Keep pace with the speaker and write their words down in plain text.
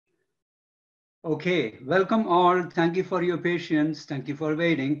Okay, welcome all. Thank you for your patience. Thank you for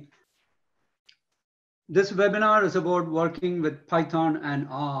waiting. This webinar is about working with Python and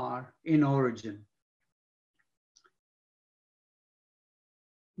R in Origin.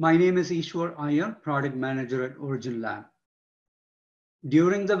 My name is Ishwar Iyer, Product Manager at OriginLab.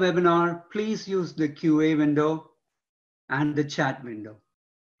 During the webinar, please use the QA window and the chat window.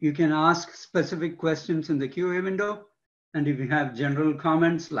 You can ask specific questions in the QA window. And if you have general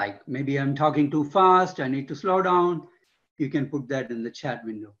comments like maybe I'm talking too fast, I need to slow down, you can put that in the chat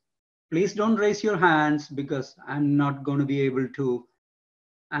window. Please don't raise your hands because I'm not going to be able to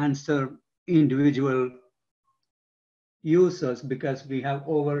answer individual users because we have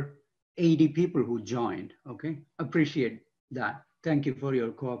over 80 people who joined. Okay, appreciate that. Thank you for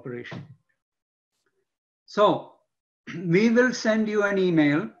your cooperation. So we will send you an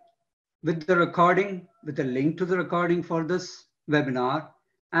email with the recording, with a link to the recording for this webinar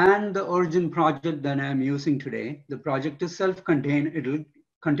and the Origin project that I'm using today. The project is self-contained. It'll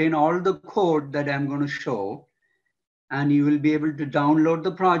contain all the code that I'm going to show, and you will be able to download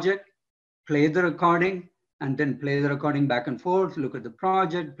the project, play the recording, and then play the recording back and forth, look at the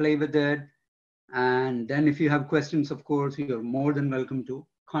project, play with it. And then if you have questions, of course, you're more than welcome to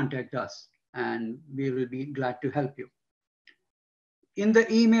contact us, and we will be glad to help you. In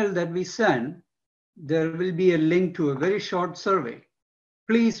the email that we send, there will be a link to a very short survey.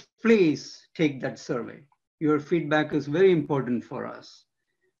 Please take that survey. Your feedback is very important for us.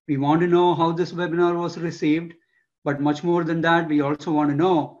 We want to know how this webinar was received, but much more than that, we also want to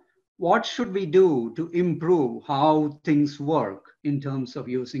know what should we do to improve how things work in terms of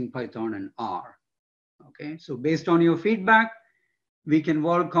using Python and R. Okay, so based on your feedback, we can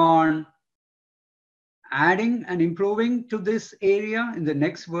work on adding and improving to this area in the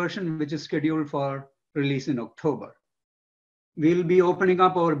next version, which is scheduled for release in October. We'll be opening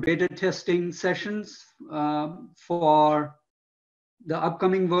up our beta testing sessions for the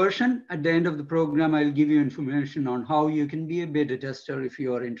upcoming version. At the end of the program, I'll give you information on how you can be a beta tester if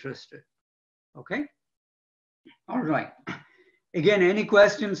you are interested. Okay? All right. Again, any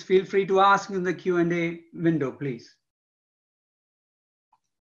questions, feel free to ask in the Q&A window, please.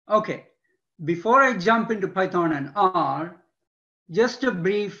 Okay. Before I jump into Python and R, just a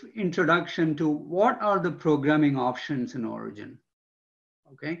brief introduction to what are the programming options in Origin.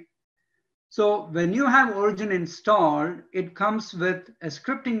 Okay. So when you have Origin installed, it comes with a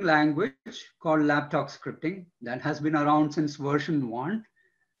scripting language called Laptop scripting that has been around since version 1.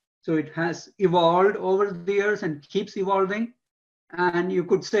 So it has evolved over the years and keeps evolving. And you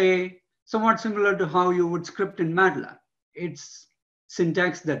could say somewhat similar to how you would script in MATLAB. It's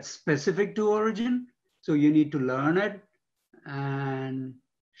syntax that's specific to Origin. So you need to learn it. And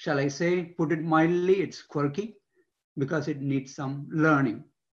shall I say, put it mildly, it's quirky because it needs some learning.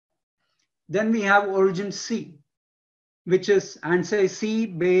 Then we have Origin C, which is ANSI C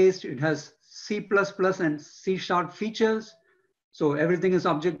based. It has C++ and C# features. So everything is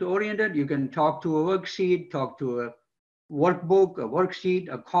object oriented. You can talk to a worksheet, talk to a workbook, a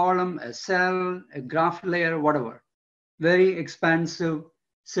worksheet, a column, a cell, a graph layer, whatever. Very expansive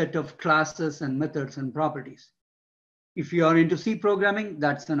set of classes and methods and properties. If you are into C programming,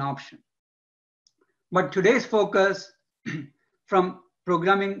 that's an option. But today's focus from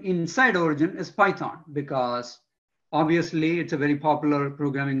programming inside Origin is Python, because obviously it's a very popular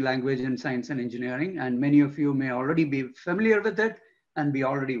programming language in science and engineering, and many of you may already be familiar with it and be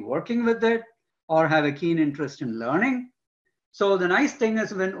already working with it or have a keen interest in learning. So the nice thing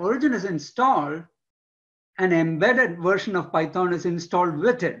is when Origin is installed, an embedded version of Python is installed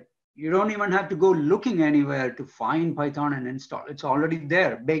with it. You don't even have to go looking anywhere to find Python and install. It's already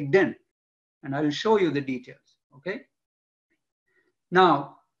there, baked in. And I'll show you the details, okay?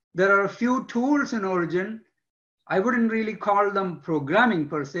 Now, there are a few tools in Origin. I wouldn't really call them programming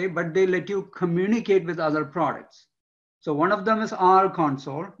per se, but they let you communicate with other products. So one of them is R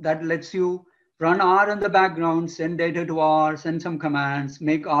console that lets you run R in the background, send data to R, send some commands,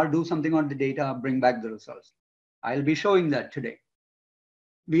 make R do something on the data, bring back the results. I'll be showing that today.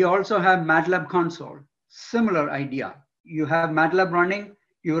 We also have MATLAB console, similar idea. You have MATLAB running,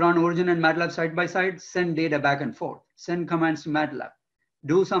 you run Origin and MATLAB side by side, send data back and forth, send commands to MATLAB,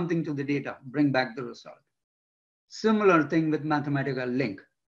 do something to the data, bring back the result. Similar thing with mathematical link.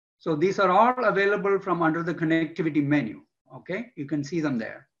 So these are all available from under the connectivity menu, okay? You can see them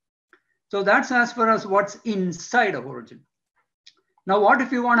there. So that's as far as what's inside of Origin. Now, what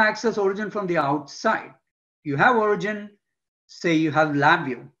if you want to access Origin from the outside? You have Origin, say you have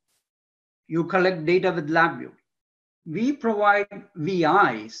LabVIEW. You collect data with LabVIEW. We provide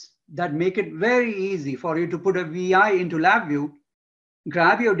VIs that make it very easy for you to put a VI into LabVIEW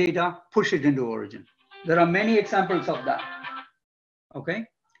grab your data, push it into Origin. There are many examples of that. Okay,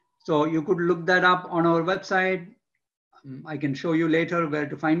 so you could look that up on our website. I can show you later where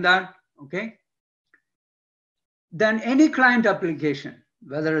to find that. Okay. Then any client application,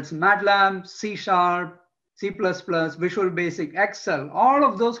 whether it's MATLAB, C#, C++, Visual Basic, Excel, all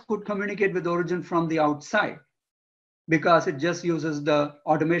of those could communicate with Origin from the outside because it just uses the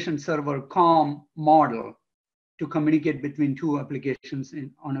automation server COM model to communicate between two applications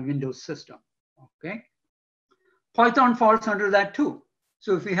on a Windows system. Okay. Python falls under that too.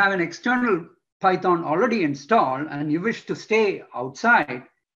 So if you have an external Python already installed and you wish to stay outside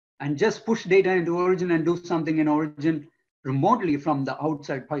and just push data into Origin and do something in Origin remotely from the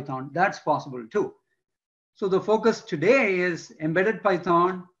outside Python, that's possible too. So the focus today is embedded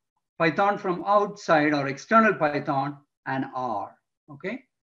Python, Python from outside or external Python, and R. Okay.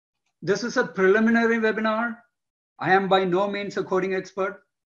 This is a preliminary webinar. I am by no means a coding expert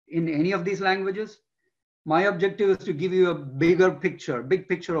in any of these languages. My objective is to give you a big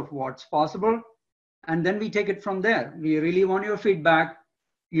picture of what's possible. And then we take it from there. We really want your feedback.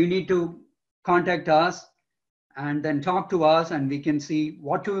 You need to contact us and then talk to us, and we can see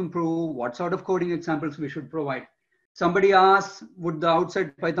what to improve, what sort of coding examples we should provide. Somebody asked, would the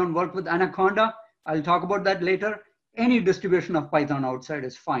outside Python work with Anaconda? I'll talk about that later. Any distribution of Python outside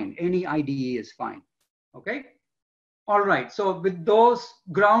is fine. Any IDE is fine. Okay. All right. So with those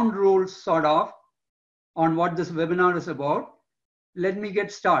ground rules sort of on what this webinar is about, let me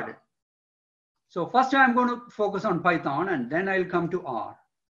get started. So first I'm going to focus on Python and then I'll come to R.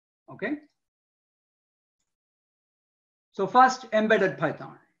 Okay. So first, embedded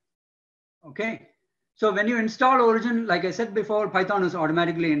Python. Okay. So when you install Origin, like I said before, Python is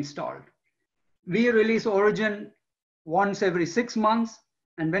automatically installed. We release Origin once every 6 months.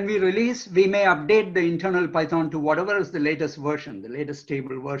 And when we release, we may update the internal Python to whatever is the latest version, the latest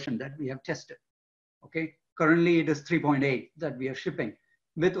stable version that we have tested. Okay. Currently it is 3.8 that we are shipping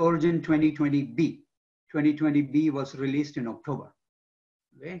with Origin 2020B. 2020B was released in October.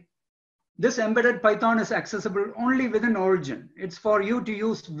 Okay. This embedded Python is accessible only within Origin. It's for you to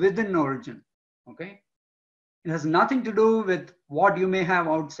use within Origin. Okay. It has nothing to do with what you may have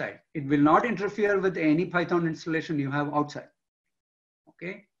outside. It will not interfere with any Python installation you have outside.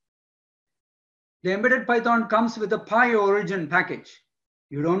 Okay. The embedded Python comes with a PyOrigin package.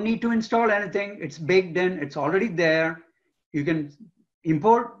 You don't need to install anything. It's baked in. It's already there. You can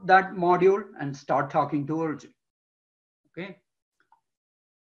import that module and start talking to Origin. Okay.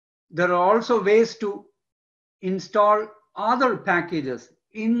 There are also ways to install other packages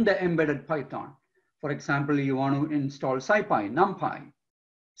in the embedded Python. For example, you want to install SciPy, NumPy,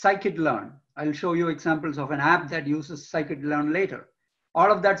 scikit-learn. I'll show you examples of an app that uses scikit-learn later.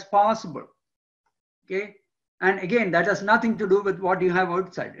 All of that's possible. Okay. And again, that has nothing to do with what you have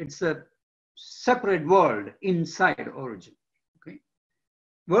outside. It's a separate world inside Origin. Okay.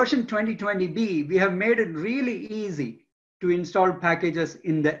 Version 2020B, we have made it really easy to install packages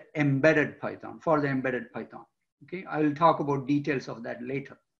in the embedded Python, for the embedded Python. Okay. I will talk about details of that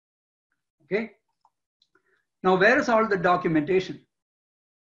later. Okay. Now, where is all the documentation?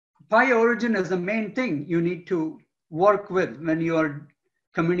 PyOrigin is the main thing you need to work with when you are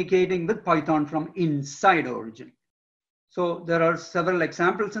communicating with Python from inside Origin. So there are several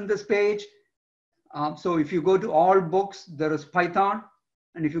examples in this page. So if you go to all books, there is Python.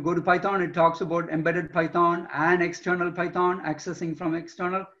 And if you go to Python, it talks about embedded Python and external Python, accessing from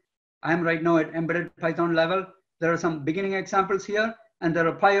external. I'm right now at embedded Python level. There are some beginning examples here, and there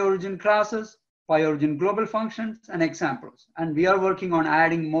are PyOrigin classes, PyOrigin global functions, and examples. And we are working on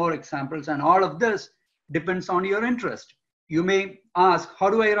adding more examples, and all of this depends on your interest. You may ask, how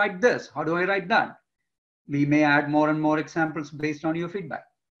do I write this? How do I write that? We may add more and more examples based on your feedback.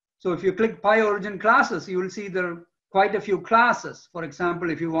 So if you click PyOrigin classes, you will see there are quite a few classes. For example,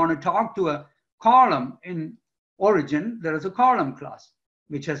 if you want to talk to a column in Origin, there is a column class,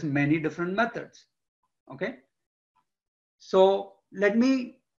 which has many different methods. Okay. So let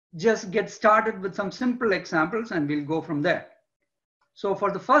me just get started with some simple examples and we'll go from there. So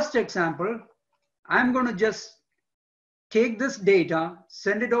for the first example, I'm going to just take this data,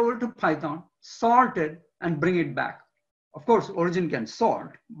 send it over to Python, sort it, and bring it back. Of course, Origin can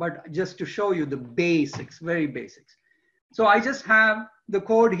sort, but just to show you the basics, very basics. So I just have the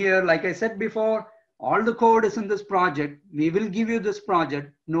code here. Like I said before, all the code is in this project. We will give you this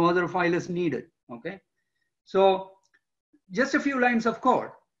project. No other file is needed. Okay. So just a few lines of code.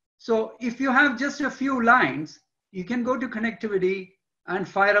 So if you have just a few lines, you can go to connectivity and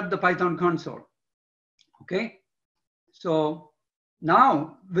fire up the Python console. Okay. So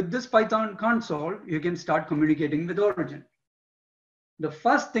now with this Python console, you can start communicating with Origin. the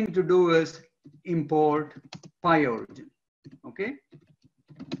first thing to do is import PyOrigin. Okay.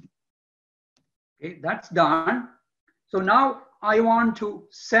 Okay, that's done. So now I want to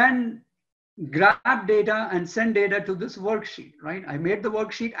grab data and send data to this worksheet, right? I made the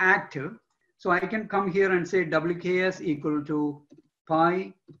worksheet active. So I can come here and say WKS equal to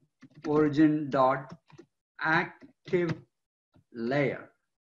PyOrigin dot active layer.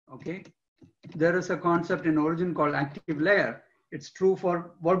 Okay. There is a concept in Origin called active layer. It's true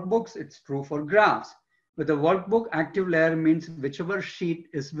for workbooks. It's true for graphs. With a workbook, active layer means whichever sheet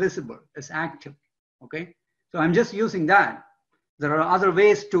is visible is active. Okay. So I'm just using that. There are other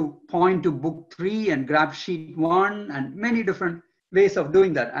ways to point to book 3 and grab sheet 1 and many different ways of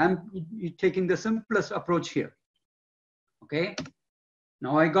doing that. I'm taking the simplest approach here. Okay.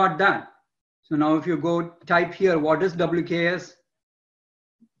 Now I got that. So now if you go type here, what is WKS?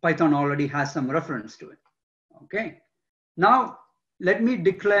 Python already has some reference to it. Okay. Now let me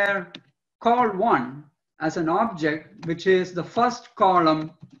declare call1 as an object, which is the first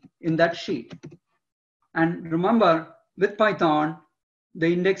column in that sheet. And remember, with Python,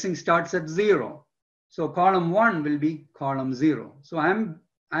 the indexing starts at 0. So column 1 will be column 0. So I'm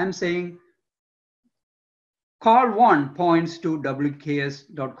saying call1 points to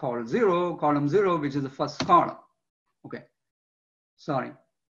wks.call0, column 0, which is the first column. Okay. Sorry,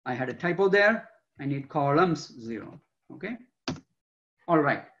 I had a typo there. I need columns 0. Okay. All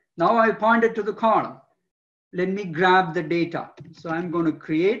right. Now I pointed to the column. Let me grab the data. So I'm going to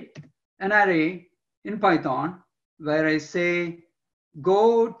create an array in Python where I say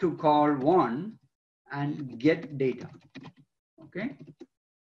go to call1 and get data. Okay.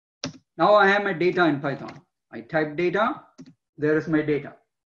 Now I have my data in Python. I type data. There is my data.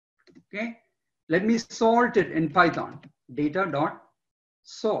 Okay. Let me sort it in Python.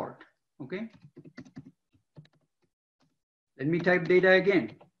 Data.sort. Okay. Let me type data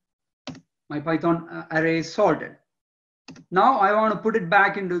again. My Python array is sorted. Now I want to put it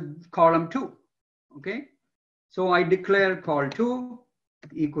back into column 2. Okay. So I declare call2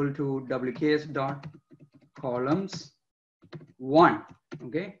 equal to wks dot columns 1.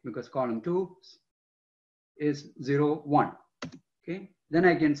 Okay. Because column 2 is 0, 1. Okay. Then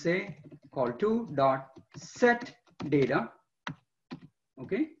I can say call2 dot set data.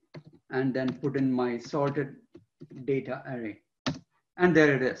 Okay. And then put in my sorted data array. And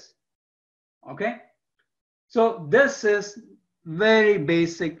there it is. Okay. So this is very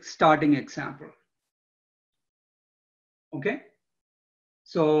basic starting example. Okay.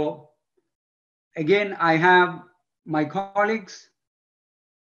 So again, I have my colleagues,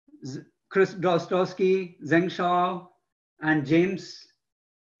 Chris Dostowski, Zheng Shao, and James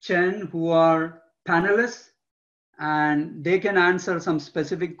Chen, who are panelists, and they can answer some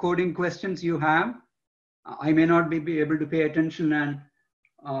specific coding questions you have. I may not be able to pay attention and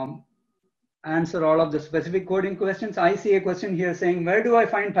answer all of the specific coding questions. I see a question here saying, where do I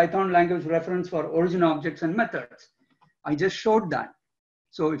find Python language reference for origin objects and methods? I just showed that.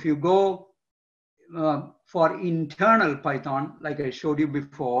 So if you go for internal Python, like I showed you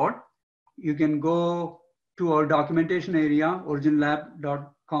before, you can go to our documentation area,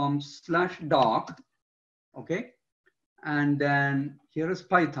 originlab.com/doc. Okay. And then here is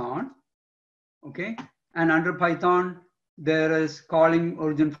Python. Okay. And under Python, there is calling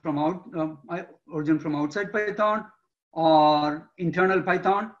origin from outside Python or internal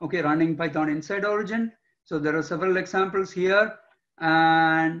Python. Okay. Running Python inside origin. So there are several examples here,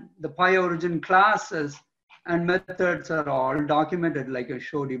 and the PyOrigin classes and methods are all documented like I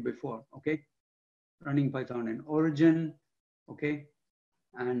showed you before. Okay. Running Python in origin. Okay.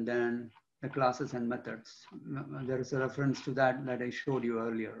 And then the classes and methods. There is a reference to that I showed you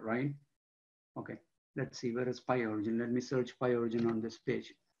earlier, right? Okay. Let's see, where is PyOrigin? Let me search PyOrigin on this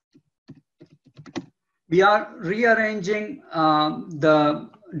page. We are rearranging the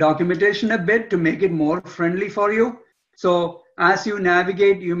documentation a bit to make it more friendly for you. So as you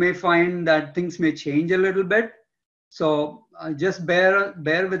navigate, you may find that things may change a little bit. So just bear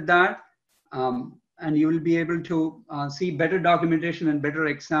with that, and you will be able to see better documentation and better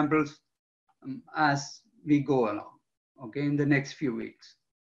examples as we go along, okay, in the next few weeks.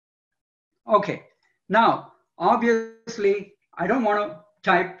 Okay, now, obviously, I don't want to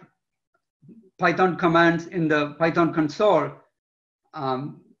type Python commands in the Python console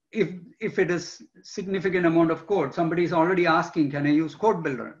if it is significant amount of code. Somebody is already asking, can I use code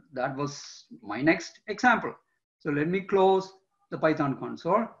builder? That was my next example. So let me close the Python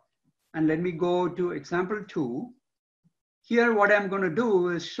console and let me go to example 2. Here, what I'm going to do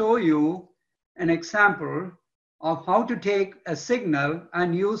is show you an example of how to take a signal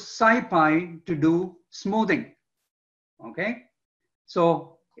and use SciPy to do smoothing. Okay.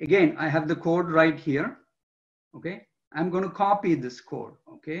 So again, I have the code right here. Okay, I'm going to copy this code.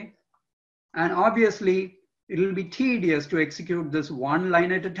 Okay, and obviously it will be tedious to execute this one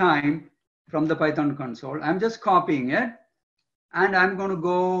line at a time from the Python console. I'm just copying it, and I'm going to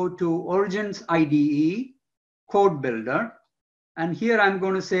go to Origin's IDE code builder, and here I'm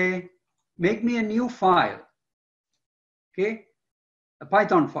going to say, make me a new file. Okay, a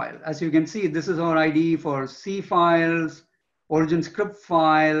Python file. As you can see, this is our IDE for C files, Origin script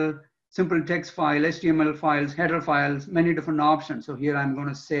file, simple text file, HTML files, header files, many different options. So here I'm going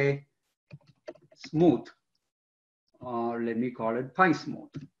to say smooth, or let me call it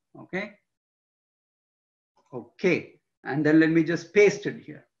PySmooth. Okay. Okay. And then let me just paste it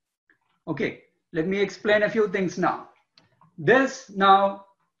here. Okay. Let me explain a few things now. This now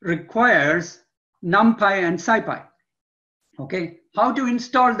requires NumPy and SciPy. Okay. How to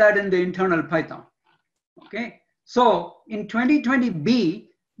install that in the internal Python? Okay. So in 2020B,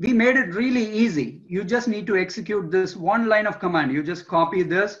 we made it really easy. You just need to execute this one line of command. You just copy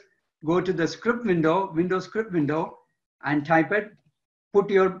this, go to the script window, Windows script window, and type it, put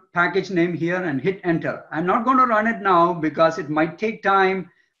your package name here and hit enter. I'm not going to run it now because it might take time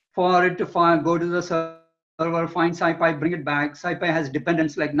for it to go to the server, find SciPy, bring it back. SciPy has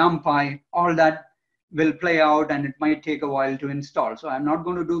dependents like NumPy, all that will play out and it might take a while to install. So I'm not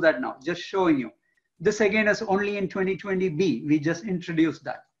going to do that now, just showing you. This again is only in 2020B. We just introduced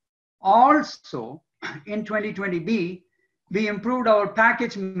that. Also, in 2020B, we improved our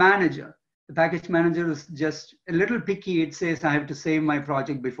package manager. The package manager is just a little picky. It says I have to save my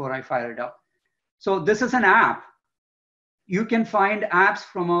project before I fire it up. So this is an app. You can find apps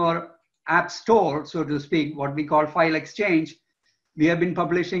from our app store, so to speak, what we call File Exchange. We have been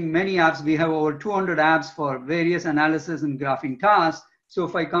publishing many apps. We have over 200 apps for various analysis and graphing tasks. So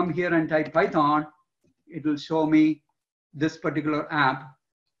if I come here and type Python, it will show me this particular app.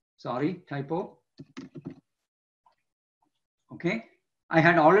 Sorry, typo. Okay, I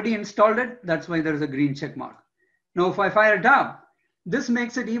had already installed it. That's why there's a green check mark. Now, if I fire it up, this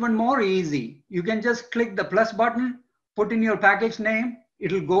makes it even more easy. You can just click the plus button, put in your package name.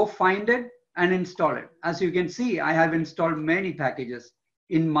 It'll go find it and install it. As you can see, I have installed many packages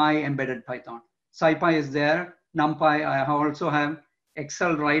in my embedded Python. SciPy is there. NumPy, I also have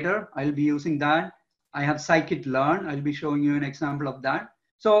Excel Writer. I'll be using that. I have scikit-learn. I'll be showing you an example of that.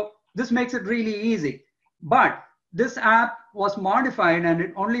 So this makes it really easy. But this app was modified and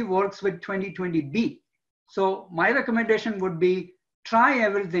it only works with 2020B. So my recommendation would be try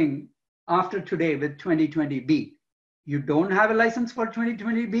everything after today with 2020B. You don't have a license for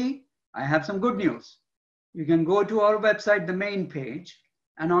 2020B? I have some good news. You can go to our website, the main page,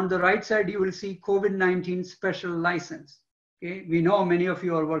 and on the right side, you will see COVID-19 special license. Okay? We know many of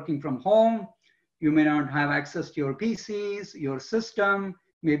you are working from home. You may not have access to your PCs, your system.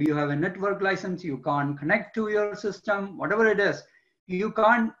 Maybe you have a network license, you can't connect to your system, whatever it is. You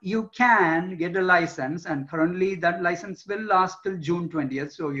can get a license, and currently that license will last till June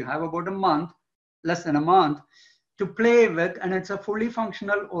 20th. So you have about a month, less than a month, to play with, and it's a fully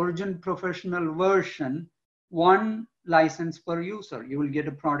functional Origin Professional version, one license per user. You will get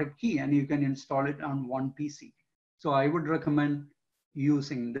a product key and you can install it on one PC. So I would recommend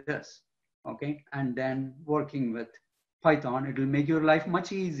using this, okay? And then working with Python, it will make your life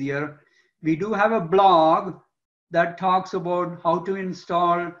much easier. We do have a blog that talks about how to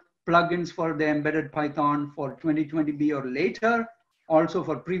install plugins for the embedded Python for 2020B or later, also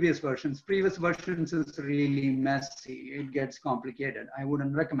for previous versions. Previous versions is really messy. It gets complicated. I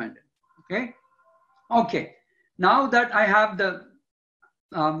wouldn't recommend it, okay? Okay, now that I have the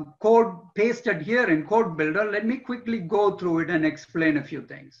code pasted here in Code Builder, let me quickly go through it and explain a few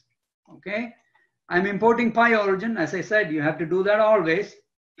things, okay? I'm importing PyOrigin. As I said, you have to do that always,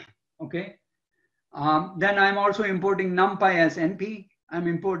 okay? Then I'm also importing NumPy as NP. I'm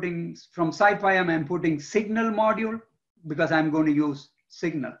importing from SciPy, I'm importing Signal module because I'm going to use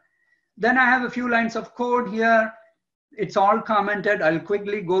Signal. Then I have a few lines of code here. It's all commented. I'll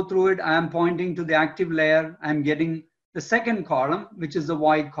quickly go through it. I am pointing to the active layer. I'm getting the second column, which is the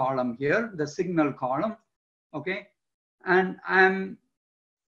void column here, the Signal column, okay? And I'm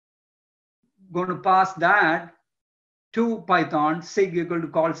going to pass that to Python, sig equal to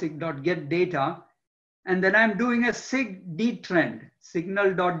call sig.getData. And then I'm doing a sig dtrend,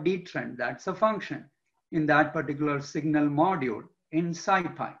 signal.dtrend. That's a function in that particular Signal module in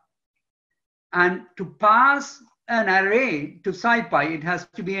SciPy. And to pass an array to SciPy, it has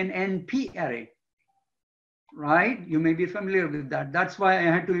to be an NP array, right? You may be familiar with that. That's why I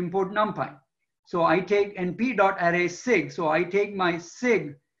had to import NumPy. So I take np.array sig. So I take my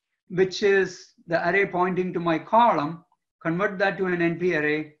sig, which is the array pointing to my column, convert that to an NP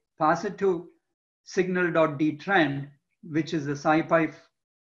array, pass it to signal.dtrend, which is the SciPy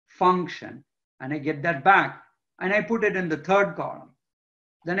function, and I get that back, and I put it in the third column.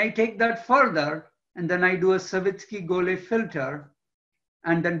 Then I take that further, and then I do a Savitsky-Golay filter,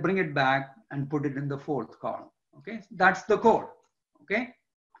 and then bring it back and put it in the fourth column. Okay, that's the code. Okay,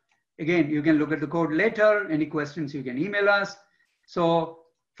 again, you can look at the code later. Any questions, you can email us. So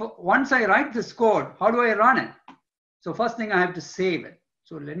once I write this code, how do I run it? So first thing, I have to save it.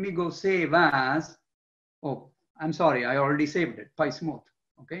 So let me go save as, oh, I'm sorry, I already saved it, PySmooth.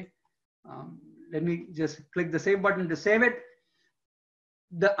 Okay, let me just click the save button to save it.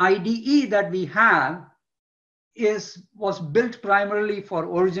 The IDE that we have was built primarily for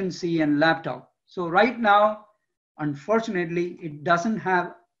Origin C and laptop. So right now, unfortunately, it doesn't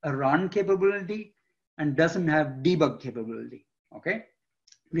have a run capability and doesn't have debug capability. Okay,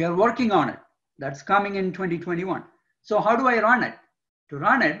 we are working on it. That's coming in 2021. So how do I run it? To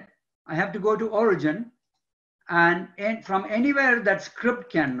run it, I have to go to Origin, and from anywhere that script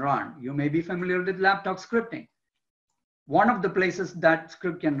can run. You may be familiar with laptop scripting. One of the places that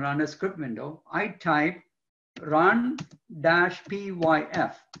script can run a script window, I type run-pyf.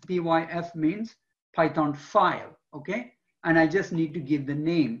 pyf means Python file, okay? And I just need to give the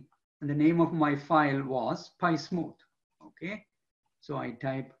name. And the name of my file was PySmooth, okay? So I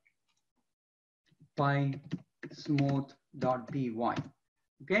type pysmooth.py,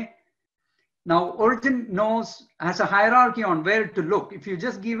 okay? Now, Origin has a hierarchy on where to look. If you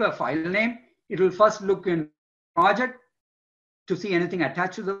just give a file name, it will first look in project to see anything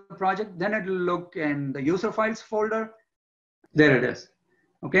attached to the project. Then it will look in the user files folder. There it is.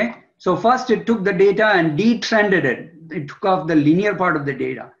 Okay. So first it took the data and detrended it. It took off the linear part of the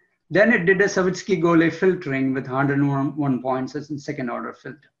data. Then it did a Savitsky-Golay filtering with 101 points as a second order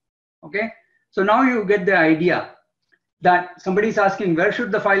filter. Okay. So now you get the idea that somebody's asking, where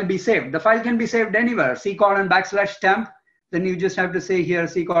should the file be saved? The file can be saved anywhere, C:\temp. Then you just have to say here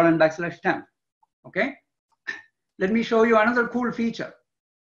C:\temp. Okay. Let me show you another cool feature.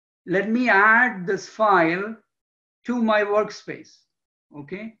 Let me add this file to my workspace.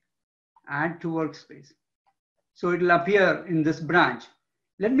 Okay. Add to workspace. So it'll appear in this branch.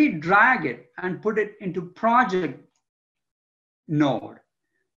 Let me drag it and put it into project node.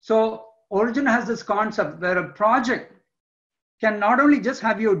 So Origin has this concept where a project can not only just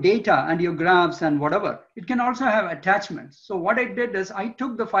have your data and your graphs and whatever, it can also have attachments. So what I did is I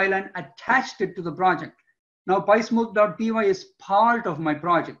took the file and attached it to the project. Now pysmooth.py is part of my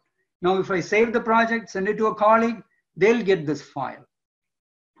project. Now if I save the project, send it to a colleague, they'll get this file.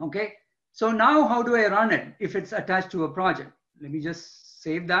 Okay, so now how do I run it if it's attached to a project? Let me just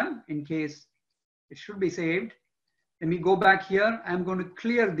save that in case it should be saved. Let me go back here. I'm going to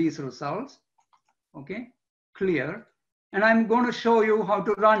clear these results. Okay, clear. And I'm going to show you how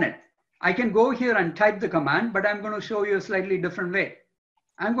to run it. I can go here and type the command, but I'm going to show you a slightly different way.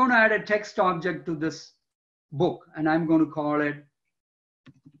 I'm going to add a text object to this book, and I'm going to call it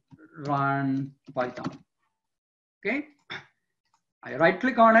run Python. Okay. I right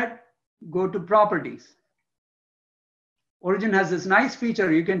click on it, go to properties. Origin has this nice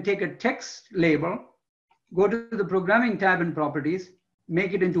feature. You can take a text label, go to the programming tab in properties,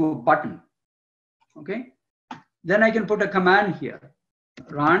 make it into a button. Okay. Then I can put a command here,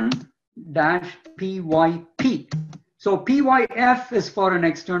 run-pyp. So pyf is for an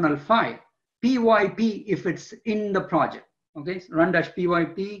external file. pyp if it's in the project. Okay, so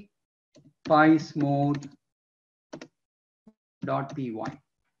run-pyp pysmooth.py.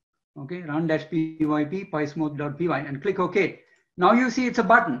 Okay, run-pyp pysmooth.py and click OK. Now you see it's a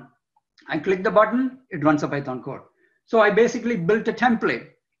button. I click the button, it runs a Python code. So I basically built a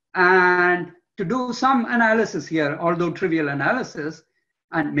template, and to do some analysis here, although trivial analysis,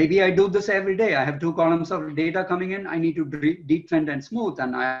 and maybe I do this every day. I have 2 columns of data coming in. I need to detrend and smooth,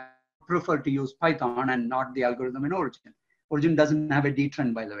 and I prefer to use Python and not the algorithm in Origin. Origin doesn't have a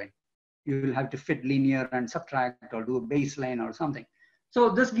detrend, by the way. You will have to fit linear and subtract or do a baseline or something. So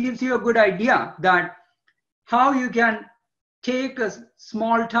this gives you a good idea that how you can take a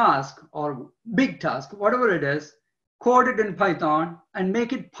small task or big task, whatever it is, code it in Python and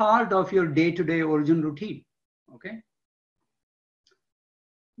make it part of your day-to-day Origin routine. Okay.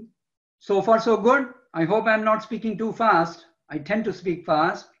 So far, so good. I hope I'm not speaking too fast. I tend to speak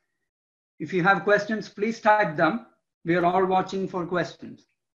fast. If you have questions, please type them. We are all watching for questions.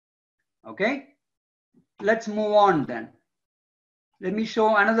 Okay. Let's move on then. Let me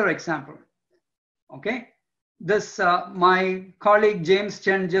show another example. Okay. This, my colleague James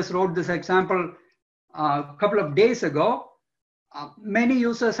Chen just wrote this example a couple of days ago. Many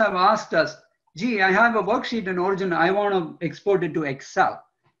users have asked us, gee, I have a worksheet in Origin, I want to export it to Excel.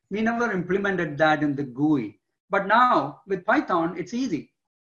 We never implemented that in the GUI. But now with Python, it's easy.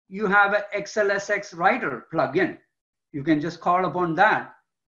 You have an XLSX writer plugin. You can just call upon that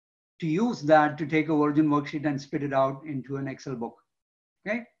to use that to take a Origin worksheet and spit it out into an Excel book.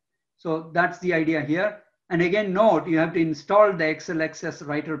 Okay, so that's the idea here. And again, note, you have to install the XLSX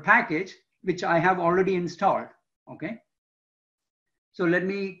writer package, which I have already installed. Okay, so let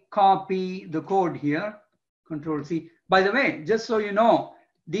me copy the code here, Control C. By the way, just so you know,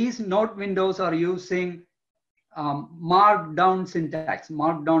 these note windows are using markdown syntax.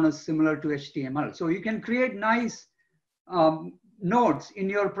 Markdown is similar to HTML. So you can create nice notes in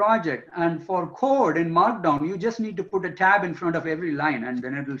your project. And for code in markdown, you just need to put a tab in front of every line and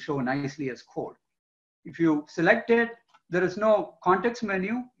then it will show nicely as code. If you select it, there is no context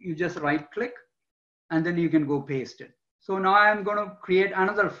menu. You just right click and then you can go paste it. So now I'm going to create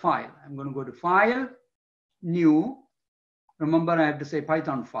another file. I'm going to go to File, New. Remember, I have to say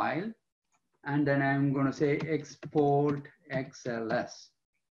Python file. And then I'm going to say export XLS,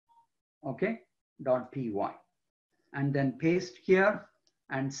 okay, .py. And then paste here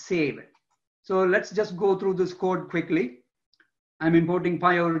and save it. So let's just go through this code quickly. I'm importing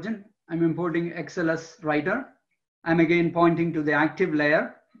PyOrigin. I'm importing XLS writer. I'm again pointing to the active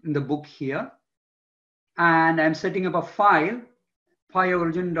layer in the book here. And I'm setting up a file,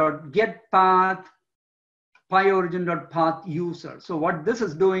 PyOrigin.getPath, PyOrigin.path user. So what this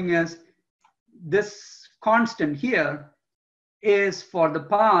is doing is, this constant here is for the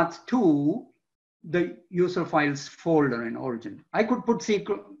path to the user files folder in Origin. I could put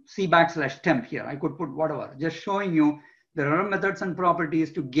C/temp here. I could put whatever, just showing you there are methods and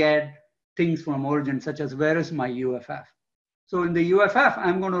properties to get things from Origin, such as where is my UFF. So in the UFF,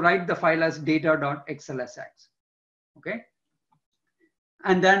 I'm going to write the file as data.xlsx, okay?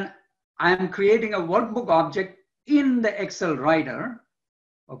 And then I'm creating a workbook object in the Excel writer,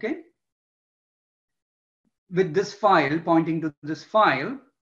 okay? With this file, pointing to this file,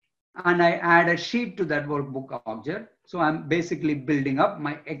 and I add a sheet to that workbook object. So I'm basically building up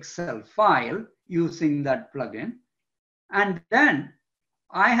my Excel file using that plugin. And then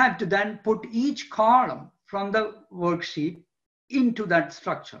I have to then put each column from the worksheet into that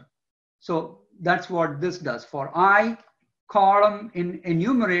structure. So that's what this does. For I, column in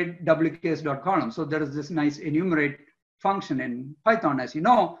enumerate wks.column. So there is this nice enumerate function in Python, as you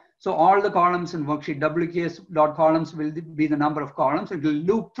know. So all the columns in worksheet wks.columns will be the number of columns. It will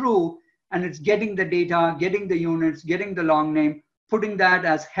loop through and it's getting the data, getting the units, getting the long name, putting that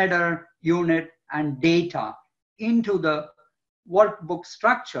as header, unit, and data into the workbook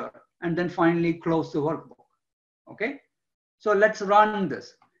structure, and then finally close the workbook. Okay, so let's run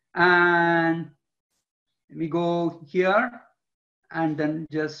this. And we go here and then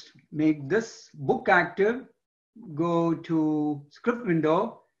just make this book active, go to script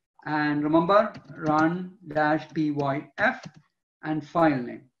window, and remember, run -pyf and file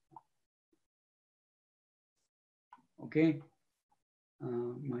name. Okay,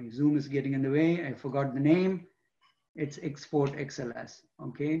 my Zoom is getting in the way. I forgot the name. It's export XLS.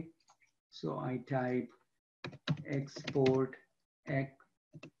 Okay, so I type export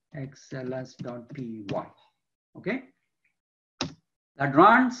xls.py. Okay, that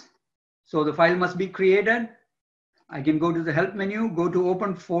runs. So the file must be created. I can go to the help menu, go to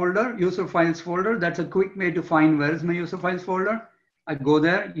open folder, user files folder. That's a quick way to find where is my user files folder. I go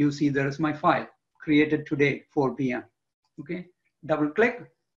there, you see there is my file created today, 4 p.m. Okay, double click,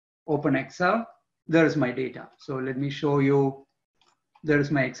 open Excel, there is my data. So let me show you, there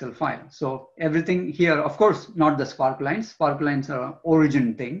is my Excel file. So everything here, of course, not the spark lines. Spark lines are an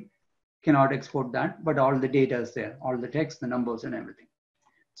Origin thing, cannot export that, but all the data is there, all the text, the numbers and everything.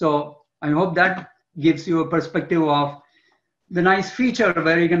 So I hope that gives you a perspective of the nice feature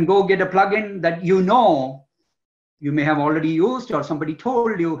where you can go get a plugin that you know you may have already used, or somebody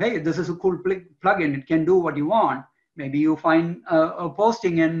told you, hey, this is a cool plugin, it can do what you want. Maybe you find a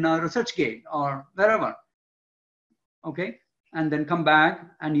posting in ResearchGate or wherever, okay? And then come back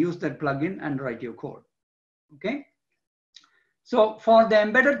and use that plugin and write your code, okay? So for the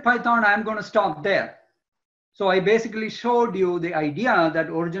embedded Python, I'm going to stop there. So I basically showed you the idea that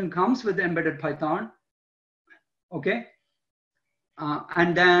Origin comes with embedded Python, okay?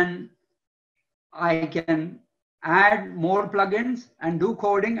 And then I can add more plugins and do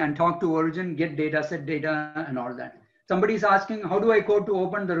coding and talk to Origin, get data, set data, and all that. Somebody's asking, how do I code to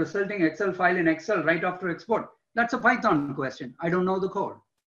open the resulting Excel file in Excel right after export? That's a Python question. I don't know the code.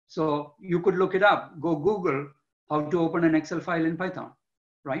 So you could look it up. Go Google how to open an Excel file in Python,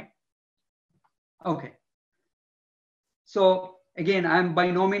 right? Okay. So Again, I'm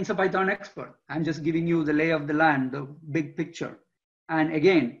by no means a Python expert. I'm just giving you the lay of the land, the big picture. And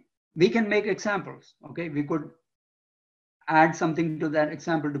again, we can make examples, okay? We could add something to that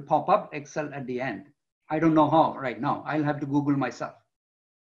example to pop up Excel at the end. I don't know how right now. I'll have to Google myself,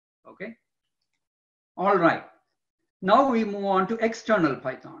 okay? All right, now we move on to external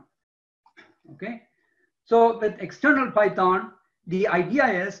Python, okay? So with external Python, the idea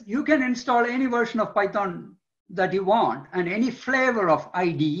is you can install any version of Python that you want and any flavor of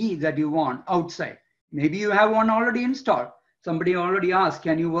IDE that you want outside. Maybe you have one already installed. Somebody already asked,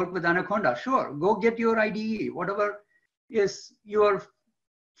 can you work with Anaconda? Sure, go get your IDE, whatever is your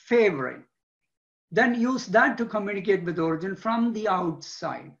favorite. Then use that to communicate with Origin from the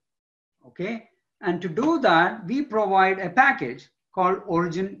outside, okay? And to do that, we provide a package called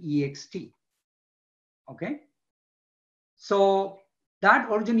OriginExt, okay? So that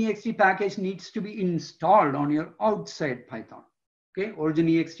OriginExt package needs to be installed on your outside Python, okay?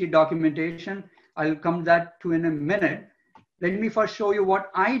 OriginExt documentation, I'll come that to in a minute. Let me first show you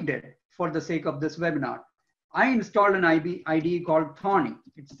what I did for the sake of this webinar. I installed an IDE called Thorny.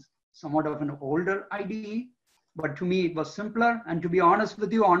 It's somewhat of an older IDE, but to me it was simpler. And to be honest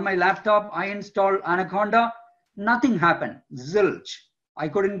with you, on my laptop, I installed Anaconda. Nothing happened, zilch. I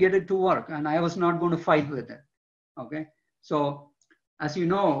couldn't get it to work and I was not going to fight with it, okay? So as you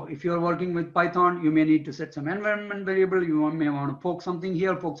know, if you're working with Python, you may need to set some environment variable. You may want to poke something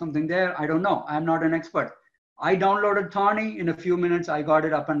here, poke something there. I don't know, I'm not an expert. I downloaded Thorny. In a few minutes, I got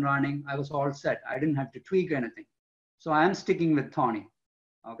it up and running. I was all set. I didn't have to tweak anything. So I'm sticking with Thorny,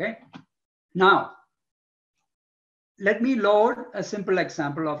 okay? Now, let me load a simple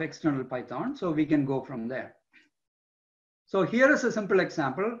example of external Python so we can go from there. So here is a simple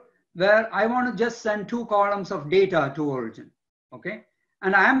example where I want to just send 2 columns of data to Origin, okay?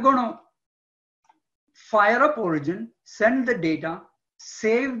 And I am going to fire up Origin, send the data,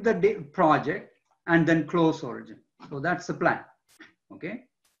 save the project, and then close Origin. So that's the plan, okay?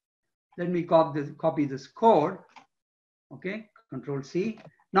 Let me copy this code, okay? Control C.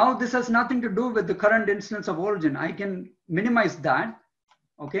 Now this has nothing to do with the current instance of Origin. I can minimize that,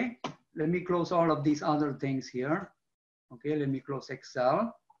 okay? Let me close all of these other things here. Okay, let me close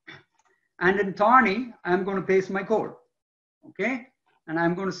Excel. And in Thorny, I'm going to paste my code, okay? And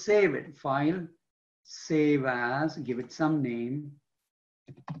I'm going to save it. File, save as, give it some name,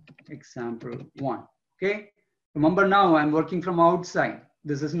 example1, okay? Remember now, I'm working from outside.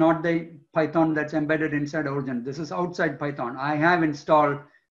 This is not the Python that's embedded inside Origin. This is outside Python. I have installed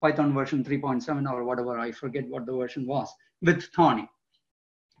Python version 3.7 or whatever, I forget what the version was, with Thorny,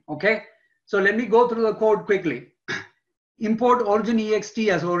 okay? So let me go through the code quickly. Import OriginExt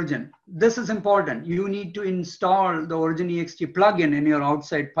as Origin. This is important. You need to install the OriginExt plugin in your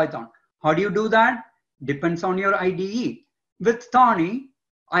outside Python. How do you do that? Depends on your IDE. With Thorny,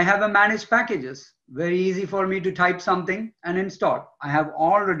 I have a manage packages. Very easy for me to type something and install. I have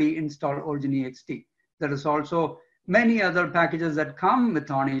already installed OriginExt. There is also many other packages that come with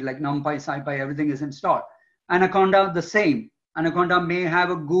Thorny, like NumPy, SciPy, everything is installed. Anaconda, the same. Anaconda may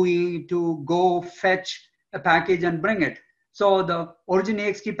have a GUI to go fetch a package and bring it. So the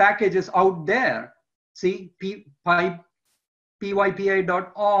OriginExt package is out there. See, pypi.org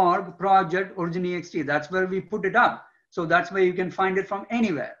project OriginExt. That's where we put it up. So that's where you can find it from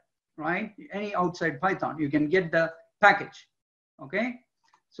anywhere, right? Any outside Python, you can get the package, okay?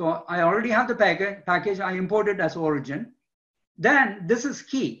 So I already have the package. I import it as Origin. Then this is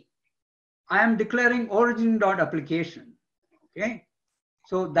key. I am declaring origin.application, okay?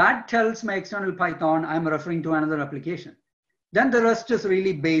 So that tells my external Python I'm referring to another application. Then the rest is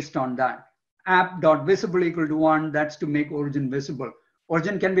really based on that. App.visible equal to 1, that's to make Origin visible.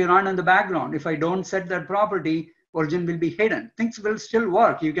 Origin can be run in the background. If I don't set that property, Origin will be hidden. Things will still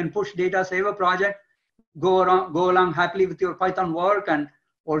work. You can push data, save a project, go along happily with your Python work, and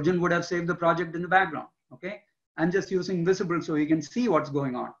Origin would have saved the project in the background, okay? I'm just using visible so you can see what's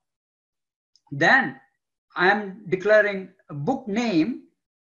going on. Then I'm declaring a book name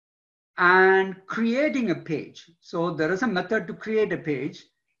and creating a page. So there is a method to create a page,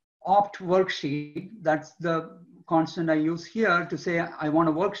 opt worksheet. That's the constant I use here to say I want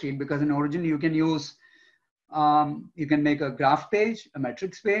a worksheet, because in Origin you can use, you can make a graph page, a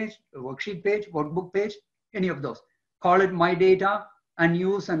metrics page, a worksheet page, workbook page, any of those. Call it my data and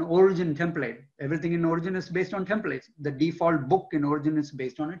use an Origin template. Everything in Origin is based on templates. The default book in Origin is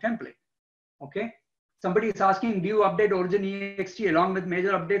based on a template, okay? Somebody is asking, do you update OriginExt along with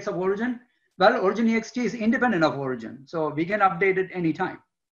major updates of Origin? Well, OriginExt is independent of Origin, so we can update it anytime.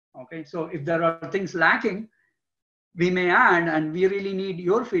 Okay, so if there are things lacking, we may add, and we really need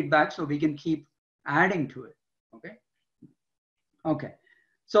your feedback so we can keep adding to it. Okay. Okay.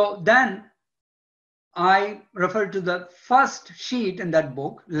 So then I refer to the first sheet in that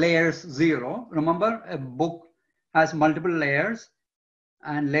book, layers 0. Remember, a book has multiple layers,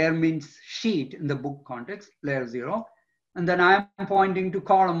 and layer means sheet in the book context, layer 0. And then I'm pointing to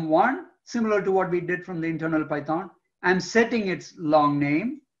column 1, similar to what we did from the internal Python. I'm setting its long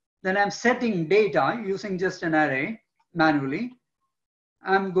name. Then I'm setting data using just an array manually.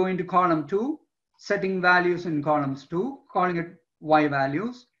 I'm going to column 2, setting values in columns 2, calling it y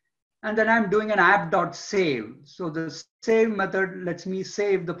values. And then I'm doing an app.save. So the save method lets me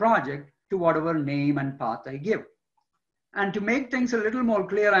save the project to whatever name and path I give. And to make things a little more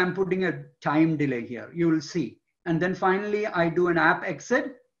clear, I'm putting a time delay here. You will see. And then finally, I do an app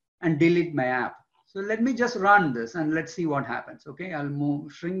exit and delete my app. So let me just run this and let's see what happens. Okay, I'll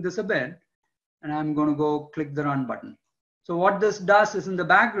shrink this a bit and I'm going to go click the run button. So what this does is in the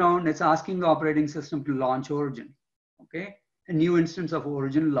background, it's asking the operating system to launch Origin. Okay, a new instance of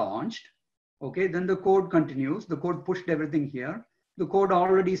Origin launched. Okay, then the code continues. The code pushed everything here. The code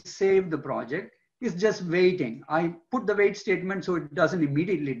already saved the project. It's just waiting. I put the wait statement so it doesn't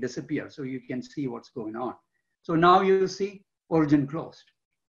immediately disappear, so you can see what's going on. So now you see Origin closed.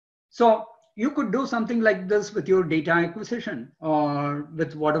 So you could do something like this with your data acquisition or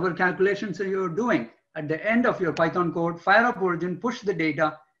with whatever calculations you're doing. At the end of your Python code, fire up Origin, push the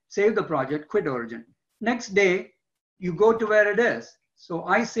data, save the project, quit Origin. Next day, you go to where it is. So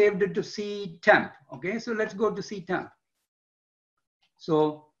I saved it to C temp. Okay, so let's go to C temp.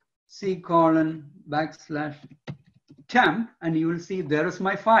 So C:\temp, and you will see there is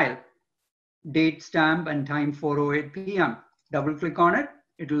my file, date stamp and time 4:08 p.m. Double click on it,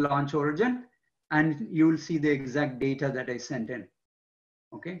 it will launch Origin, and you will see the exact data that I sent in.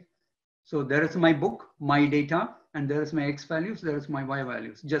 Okay, so there is my book, my data, and there is my X values, there is my Y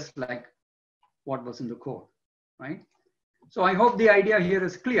values, just like what was in the code, right? So I hope the idea here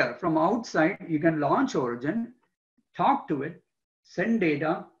is clear. From outside, you can launch Origin, talk to it, send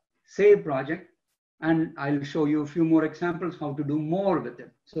data, save project, and I'll show you a few more examples how to do more with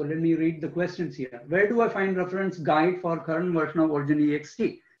it. So let me read the questions here. Where do I find reference guide for current version of Origin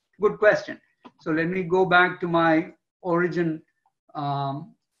EXT? Good question. So let me go back to my Origin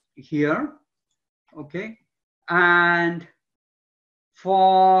here, okay? And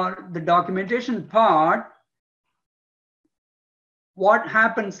for the documentation part, what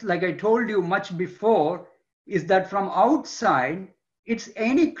happens, like I told you much before, is that from outside, it's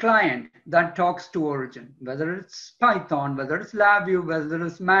any client that talks to Origin, whether it's Python, whether it's LabVIEW, whether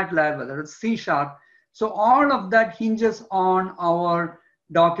it's MATLAB, whether it's C#. So all of that hinges on our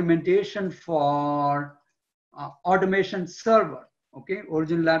documentation for automation server, okay?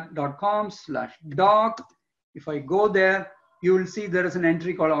 OriginLab.com/doc. If I go there, you will see there is an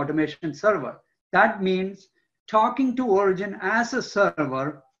entry called automation server. That means talking to Origin as a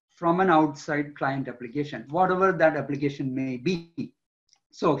server from an outside client application, whatever that application may be.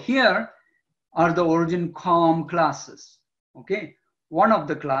 So here are the Origin COM classes, okay? One of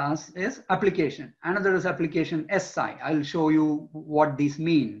the class is application. Another is application SI. I'll show you what these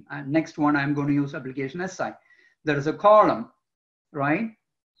mean. And next one, I'm going to use application SI. There is a column, right?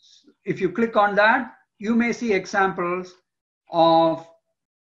 If you click on that, you may see examples of,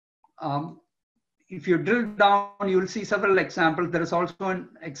 if you drill down, you'll see several examples. There is also an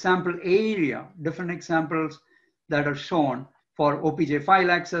example area, different examples that are shown for OPJ file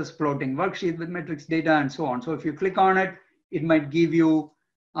access, plotting worksheet with matrix data, and so on. So if you click on it, it might give you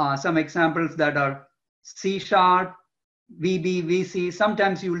some examples that are C#, VB, VC.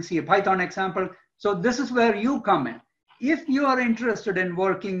 Sometimes you will see a Python example. So this is where you come in. If you are interested in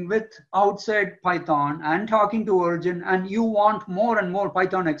working with outside Python and talking to Origin, and you want more and more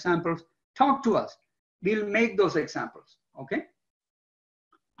Python examples, talk to us. We'll make those examples, okay?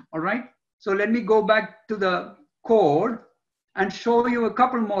 All right, so let me go back to the code and show you a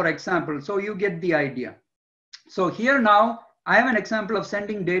couple more examples so you get the idea. So here now, I have an example of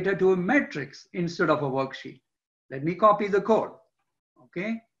sending data to a matrix instead of a worksheet. Let me copy the code,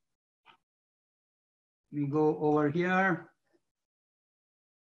 okay? Let me go over here.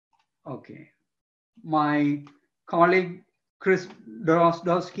 Okay, my colleague Chris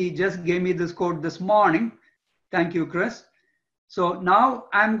Dorosdowski just gave me this code this morning. Thank you, Chris. So now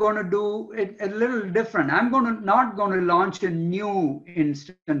I'm going to do it a little different. I'm not going to launch a new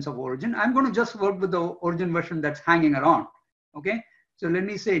instance of Origin. I'm going to just work with the Origin version that's hanging around. Okay, so let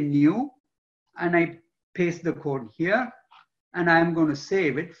me say new, and I paste the code here, and I'm going to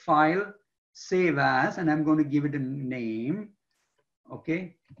save it, file, save as, and I'm going to give it a name.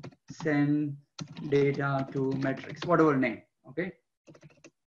 Okay, send data to matrix, whatever name. Okay,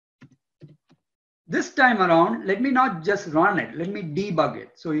 This time around, let me not just run it, let me debug it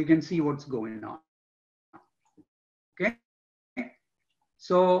so you can see what's going on. Okay.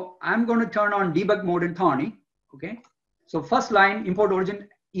 So I'm going to turn on debug mode in Thorny. Okay. So first line, import origin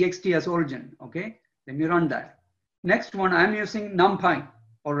ext as origin. Okay. Let me run that. Next one, I'm using NumPy,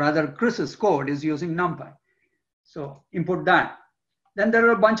 or rather Chris's code is using NumPy. So import that. Then there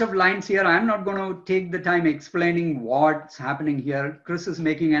are a bunch of lines here. I'm not going to take the time explaining what's happening here. Chris is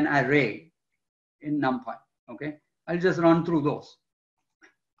making an array in NumPy. Okay. I'll just run through those.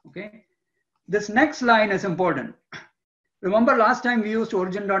 Okay. This next line is important. Remember last time we used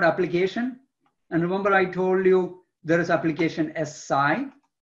origin.application, and remember I told you there is application SI.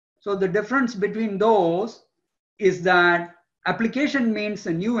 So the difference between those is that application means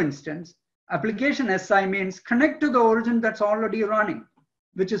a new instance. Application SI means connect to the origin that's already running,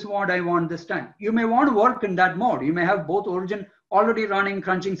 which is what I want this time. You may want to work in that mode. You may have both origin already running,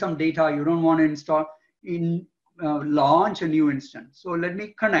 crunching some data. You don't want to install launch a new instance. So let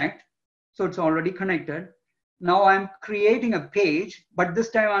me connect. So it's already connected. Now I'm creating a page, but this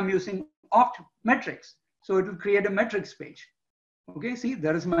time I'm using opt metrics. So it will create a metrics page. Okay, see,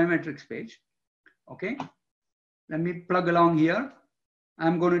 there is my metrics page. Okay, let me plug along here.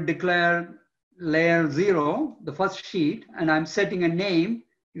 I'm going to declare layer 0, the first sheet, and I'm setting a name.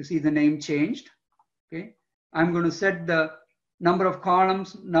 You see the name changed. Okay, I'm going to set the number of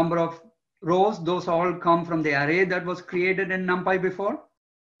columns, number of rows. Those all come from the array that was created in NumPy before.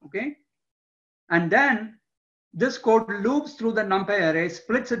 Okay, and then this code loops through the NumPy array,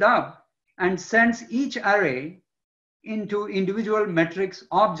 splits it up, and sends each array into individual metrics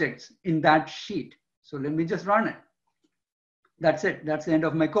objects in that sheet. So let me just run it. That's it. That's the end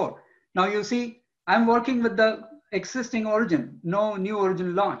of my code. Now you see, I'm working with the existing origin. No new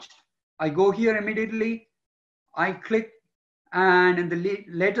origin launched. I go here immediately. I click, and in the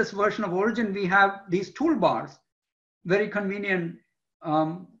latest version of origin, we have these toolbars, very convenient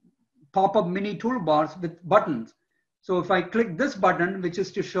pop-up mini toolbars with buttons. So if I click this button, which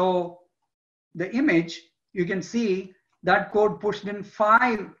is to show the image, you can see that code pushed in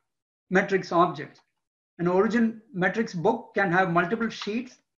 5 metrics objects. An origin metrics book can have multiple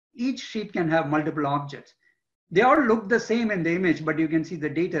sheets. Each sheet can have multiple objects. They all look the same in the image, but you can see the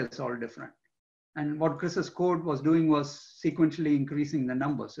data is all different. And what Chris's code was doing was sequentially increasing the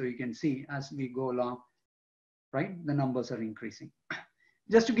numbers. So you can see as we go along, right, the numbers are increasing.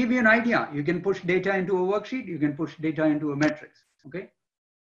 Just to give you an idea, you can push data into a worksheet, you can push data into a matrix, okay?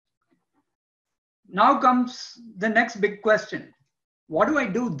 Now comes the next big question. What do I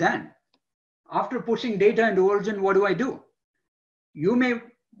do then? After pushing data into origin, what do I do? You may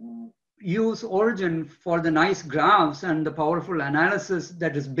use origin for the nice graphs and the powerful analysis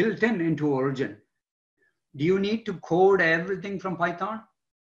that is built into origin. Do you need to code everything from Python?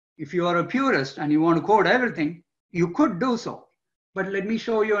 If you are a purist and you want to code everything, you could do so. But let me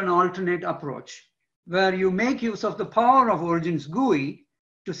show you an alternate approach where you make use of the power of Origin's GUI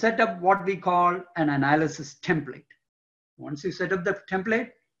to set up what we call an analysis template. Once you set up the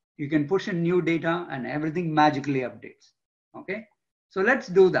template, you can push in new data and everything magically updates. Okay, so let's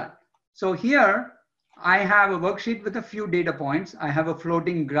do that. So here I have a worksheet with a few data points. I have a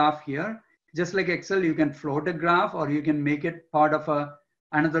floating graph here. Just like Excel, you can float a graph or you can make it part of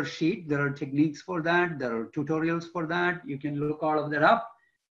another sheet. There are techniques for that. There are tutorials for that. You can look all of that up.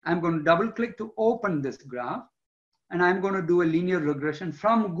 I'm going to double click to open this graph, and I'm going to do a linear regression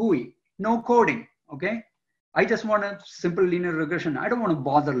from GUI. No coding, okay? I just want a simple linear regression. I don't want to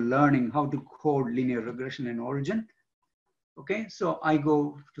bother learning how to code linear regression in Origin. Okay, so I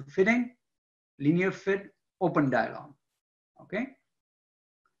go to fitting, linear fit, open dialog, okay?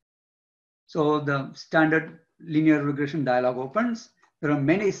 So the standard linear regression dialog opens. There are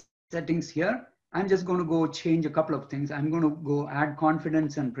many settings here. I'm just going to go change a couple of things. I'm going to go add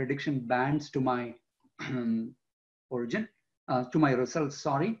confidence and prediction bands to my Origin, to my results,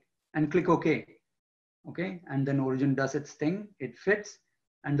 sorry, and click OK. Okay, and then Origin does its thing. It fits,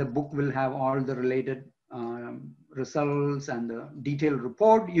 and the book will have all the related results and the detailed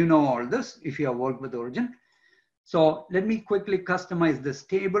report. You know all this if you have worked with Origin. So let me quickly customize this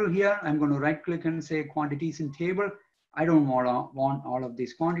table here. I'm going to right click and say quantities in table. I don't want all of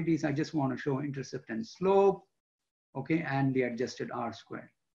these quantities. I just want to show intercept and slope. Okay, and the adjusted R squared.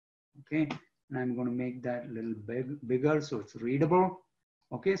 Okay, and I'm going to make that a little bigger so it's readable.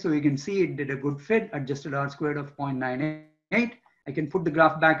 Okay, so you can see it did a good fit, adjusted R squared of 0.98. I can put the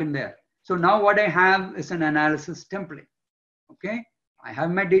graph back in there. So now what I have is an analysis template. Okay, I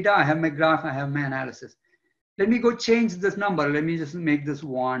have my data, I have my graph, I have my analysis. Let me go change this number. Let me just make this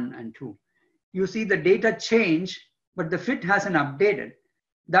 1 and 2. You see the data change, but the fit hasn't updated.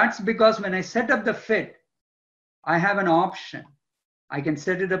 That's because when I set up the fit, I have an option. I can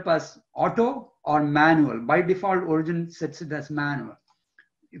set it up as auto or manual. By default, Origin sets it as manual.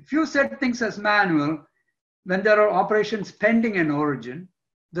 If you set things as manual, when there are operations pending in Origin,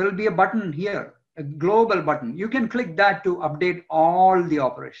 there will be a button here, a global button. You can click that to update all the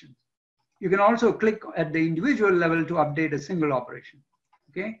operations. You can also click at the individual level to update a single operation.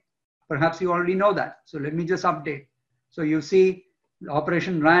 Okay, perhaps you already know that. So let me just update. So you see the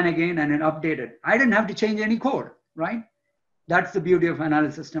operation ran again and it updated. I didn't have to change any code, right? That's the beauty of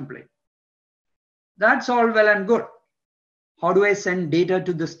analysis template. That's all well and good. How do I send data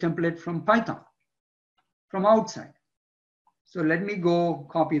to this template from Python? From outside. So let me go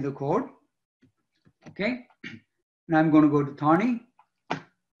copy the code. Okay, and I'm going to go to Thorny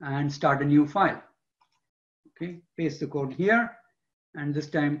and start a new file. Okay, paste the code here. And this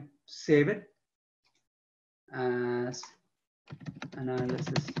time save it as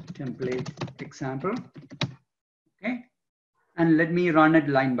analysis template example. Okay, and let me run it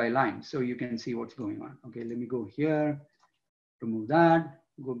line by line so you can see what's going on. Okay, let me go here, remove that,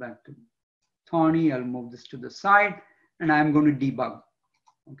 go back to Thorny. I'll move this to the side and I'm going to debug.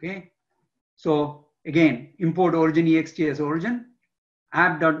 Okay, so again, import origin ext as origin,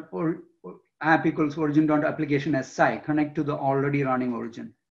 app equals origin.application as SCI, connect to the already running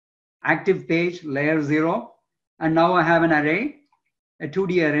origin. Active page, layer 0. And now I have an array, a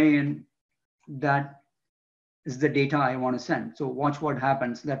 2D array, and that is the data I want to send. So watch what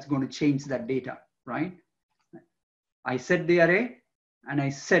happens. That's going to change that data, right? I set the array and I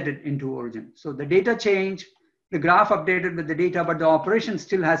set it into origin. So the data changed, the graph updated with the data, but the operation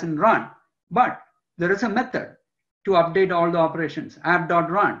still hasn't run. But there is a method to update all the operations,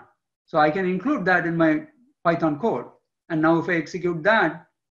 app.run. So I can include that in my Python code. And now if I execute that,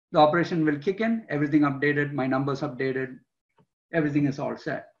 the operation will kick in, everything updated, my numbers updated, everything is all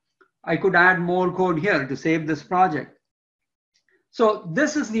set. I could add more code here to save this project. So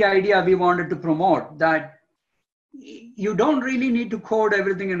this is the idea we wanted to promote, that you don't really need to code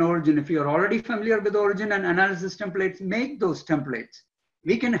everything in Origin. If you're already familiar with Origin and analysis templates, make those templates.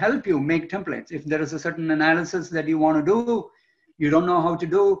 We can help you make templates. If there is a certain analysis that you want to do, you don't know how to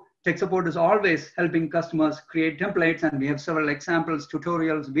do, tech support is always helping customers create templates, and we have several examples,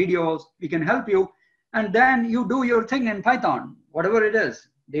 tutorials, videos. We can help you, and then you do your thing in Python, whatever it is,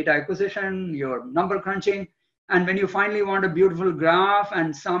 data acquisition, your number crunching, and when you finally want a beautiful graph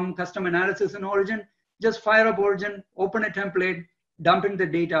and some custom analysis in Origin, just fire up Origin, open a template, dump in the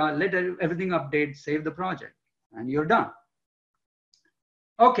data, let everything update, save the project, and you're done.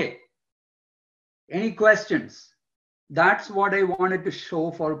 Okay, any questions? That's what I wanted to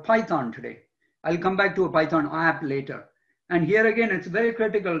show for Python today. I'll come back to a Python app later. And here again, it's very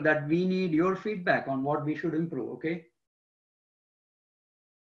critical that we need your feedback on what we should improve, okay?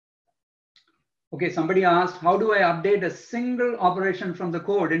 Okay, somebody asked, how do I update a single operation from the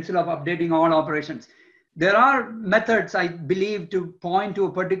code instead of updating all operations? There are methods, I believe, to point to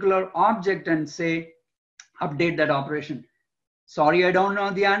a particular object and say, update that operation. Sorry, I don't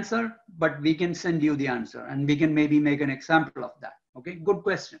know the answer, but we can send you the answer and we can maybe make an example of that. Okay, good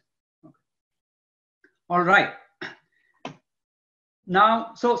question. Okay. All right.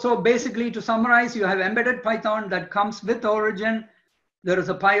 Now, so basically to summarize, you have embedded Python that comes with Origin. There is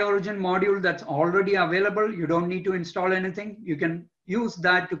a PyOrigin module that's already available. You don't need to install anything. You can use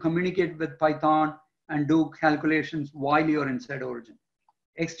that to communicate with Python and do calculations while you're inside Origin.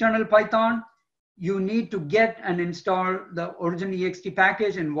 External Python, you need to get and install the Origin ext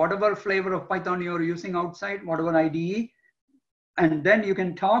package in whatever flavor of Python you're using outside, whatever IDE. And then you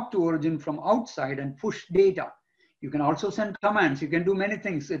can talk to Origin from outside and push data. You can also send commands. You can do many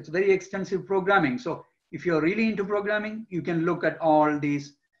things. It's very extensive programming. So if you're really into programming, you can look at all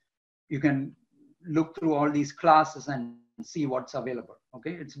these. You can look through all these classes and see what's available.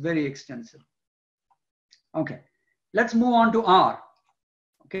 Okay, it's very extensive. Okay, let's move on to R.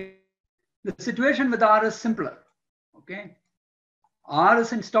 Okay. The situation with R is simpler, okay? R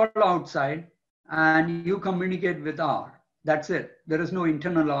is installed outside and you communicate with R. That's it. There is no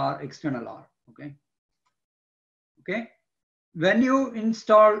internal R, external R, okay? Okay? When you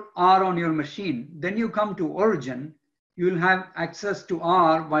install R on your machine, then you come to Origin, you will have access to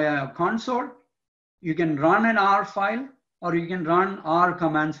R via a console. You can run an R file or you can run R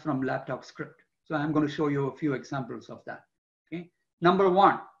commands from laptop script. So I'm going to show you a few examples of that, okay? Number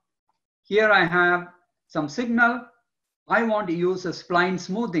one. Here I have some signal. I want to use a spline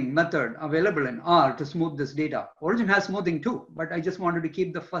smoothing method available in R to smooth this data. Origin has smoothing too, but I just wanted to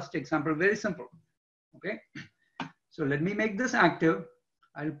keep the first example very simple. Okay, so let me make this active.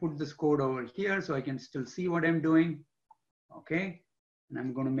 I'll put this code over here so I can still see what I'm doing. Okay, And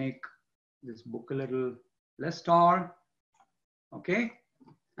I'm going to make this book a little less tall. Okay.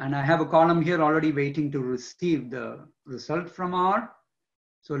 And I have a column here already waiting to receive the result from R.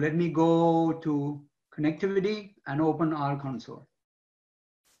 So let me go to connectivity and open R console.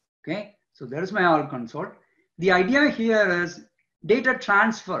 Okay. So there's my R console. The idea here is data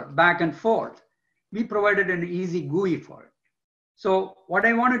transfer back and forth. We provided an easy GUI for it. So what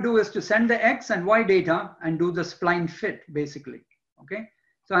I want to do is to send the X and Y data and do the spline fit, basically. Okay.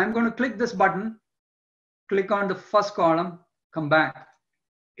 So I'm going to click this button, click on the first column, come back.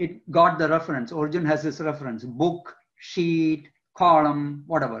 It got the reference. Origin has this reference, book, sheet, column,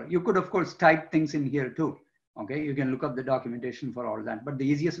 whatever. You could, of course, type things in here too. Okay. You can look up the documentation for all that. But the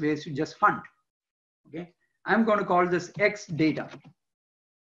easiest way is to just hunt. Okay. I'm going to call this X data.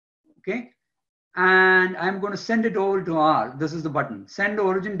 Okay. And I'm going to send it over to R. This is the button. Send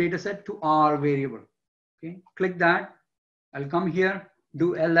origin dataset to R variable. Okay. Click that. I'll come here,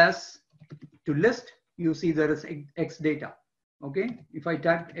 do ls to list. You see there is X data. Okay. If I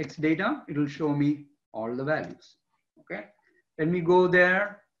type X data, it will show me all the values. Okay. Let me go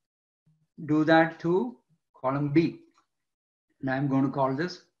there, do that to column B. Now I'm going to call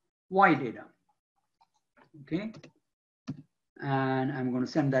this Y data. Okay. And I'm going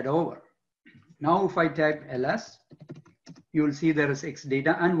to send that over. Now, if I type ls, you will see there is X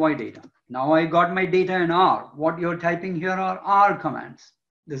data and Y data. Now I got my data in R. What you're typing here are R commands.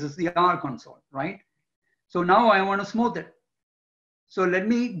 This is the R console, right? So now I want to smooth it. So let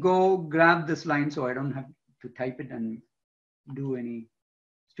me go grab this line so I don't have to type it and do any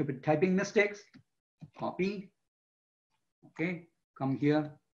stupid typing mistakes. Copy. Okay, come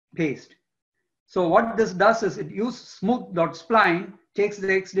here, paste. So what this does is it uses smooth.spline, takes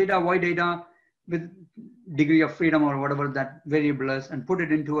the X data, Y data with degree of freedom or whatever that variable is and put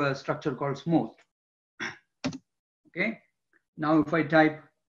it into a structure called smooth. Okay. Now if I type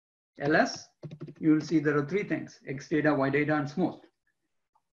ls, you will see there are three things, X data, Y data, and smooth.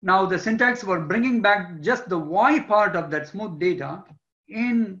 Now the syntax for bringing back just the Y part of that smooth data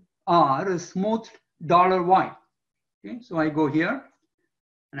in R is smooth $y. Okay. So I go here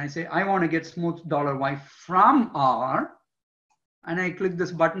and I say, I want to get smooth $y from R. And I click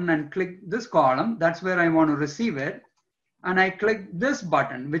this button and click this column. That's where I want to receive it. And I click this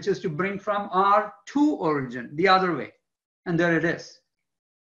button, which is to bring from R to origin, the other way. And there it is.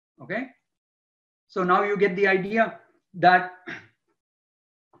 Okay. So now you get the idea that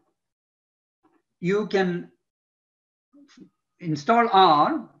you can install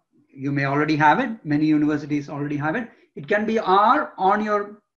R. You may already have it. Many universities already have it. It can be R on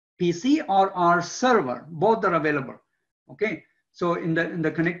your PC or R server. Both are available. Okay. So in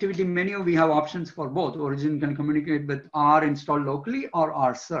the connectivity menu, we have options for both. Origin can communicate with R installed locally or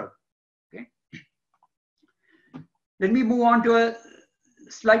R serve. Okay. Let me move on to a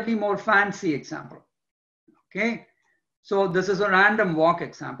slightly more fancy example. Okay. So this is a random walk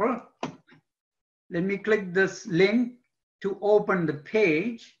example. Let me click this link to open the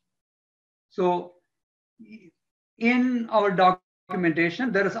page. So in our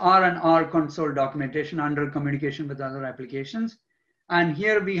documentation, there is R and R console documentation under communication with other applications. And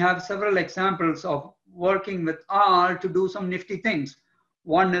here we have several examples of working with R to do some nifty things.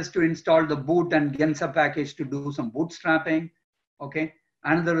 One is to install the boot and Gensa package to do some bootstrapping. Okay.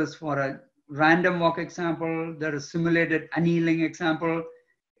 Another is for a random walk example. There is simulated annealing example,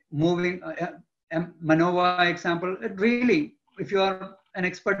 moving manova example. It really, if you are an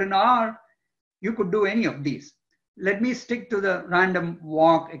expert in R, you could do any of these. Let me stick to the random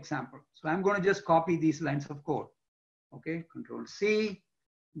walk example. So I'm going to just copy these lines of code. Okay, Control C,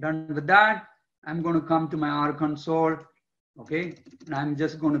 done with that. I'm going to come to my R console. Okay, and I'm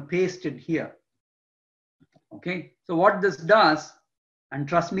just going to paste it here. Okay, so what this does, and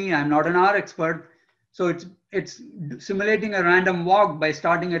trust me, I'm not an R expert. So it's simulating a random walk by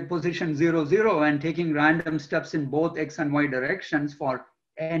starting at position 0, 0 and taking random steps in both X and Y directions for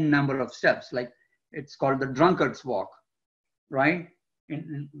n number of steps. Like it's called the drunkard's walk, right?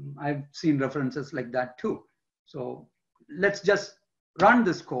 I've seen references like that too. So let's just run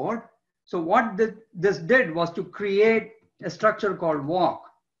this code. So what this did was to create a structure called walk.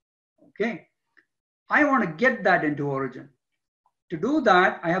 Okay, I want to get that into Origin. To do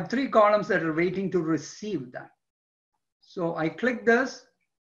that, I have 3 columns that are waiting to receive that. So I click this,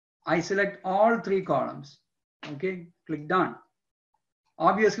 I select all 3 columns. Okay, click done.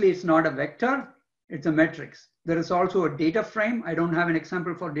 Obviously, it's not a vector, it's a matrix. There is also a data frame. I don't have an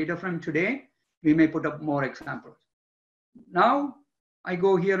example for data frame today. We may put up more examples. Now I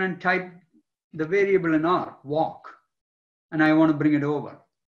go here and type the variable in R, walk, and I want to bring it over.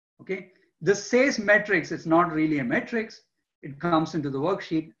 Okay, this says matrix. It's not really a matrix. it comes into the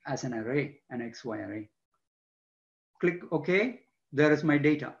worksheet as an array, an XY array. Click OK, there is my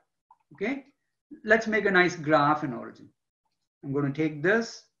data. Okay, let's make a nice graph in Origin. I'm going to take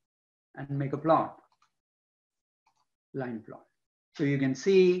this and make a plot, line plot. So you can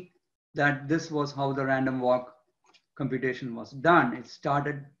see that this was how the random walk computation was done. It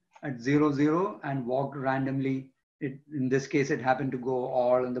started at 0, 0 and walked randomly. In this case, it happened to go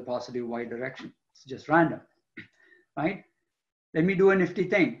all in the positive y direction. It's just random, right? Let me do a nifty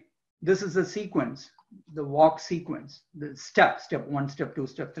thing. This is the sequence, the walk sequence, the step 1, step 2,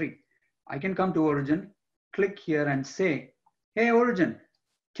 step 3. I can come to Origin, click here and say, hey, Origin,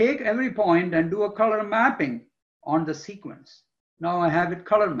 take every point and do a color mapping on the sequence. Now I have it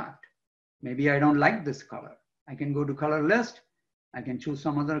color mapped. Maybe I don't like this color. I can go to color list. I can choose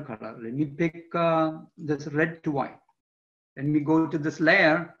some other color. Let me pick this red to white. Let me go to this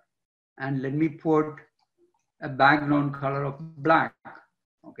layer and let me put a background color of black.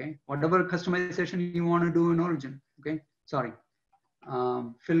 Okay, whatever customization you want to do in Origin. Okay, sorry,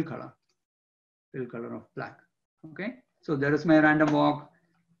 fill color of black. Okay, so there is my random walk.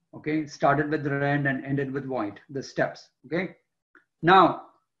 Okay, started with red and ended with white, the steps. Okay, now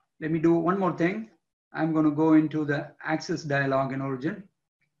let me do one more thing. I'm going to go into the axis dialog in Origin.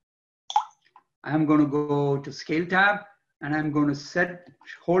 I'm going to go to scale tab and I'm going to set,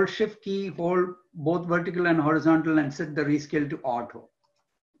 hold shift key, hold both vertical and horizontal and set the rescale to auto.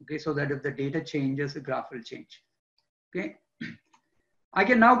 Okay, so that if the data changes, the graph will change. Okay, I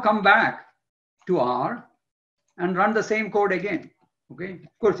can now come back to R and run the same code again. Okay,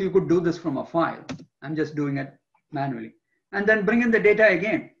 of course you could do this from a file. I'm just doing it manually. And then bring in the data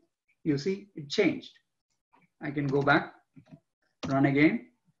again. You see, it changed. I can go back, run again.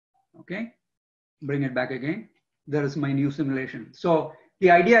 Okay, bring it back again. There is my new simulation. So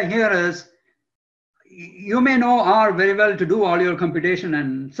the idea here is, you may know R very well to do all your computation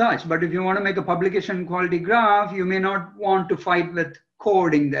and such, but if you want to make a publication quality graph, you may not want to fight with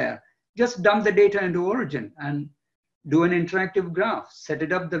coding there. Just dump the data into Origin and do an interactive graph, set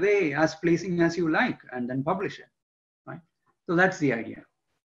it up the way as pleasing as you like, and then publish it, right? So that's the idea.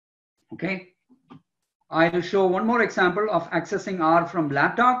 Okay, I'll show one more example of accessing R from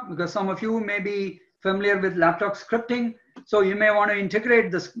laptop, because some of you may be familiar with laptop scripting. So you may want to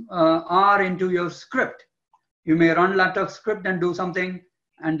integrate this R into your script. You may run laptop script and do something,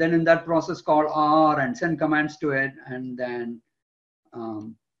 and then in that process call R and send commands to it, and then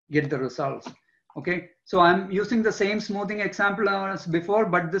get the results. Okay, so I'm using the same smoothing example as before,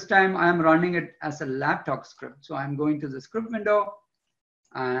 but this time I'm running it as a laptop script. So I'm going to the script window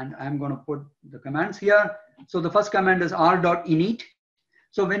and I'm going to put the commands here. So the first command is r.init.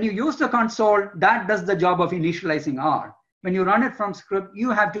 So when you use the console, that does the job of initializing R. When you run it from script, you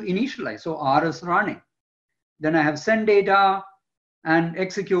have to initialize. So R is running. Then I have send data and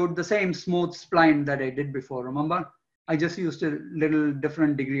execute the same smooth spline that I did before. Remember, I just used a little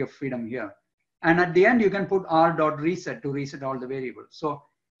different degree of freedom here. And at the end, you can put r.reset to reset all the variables. So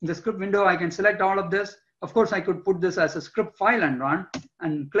in the script window, I can select all of this. Of course, I could put this as a script file and run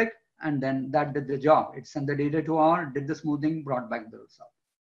and click, and then that did the job. It sent the data to R, did the smoothing, brought back the result.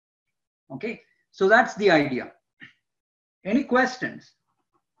 Okay, so that's the idea. Any questions?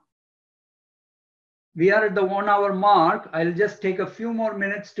 We are at the 1 hour mark. I'll just take a few more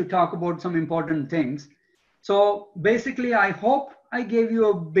minutes to talk about some important things. So basically, I hope I gave you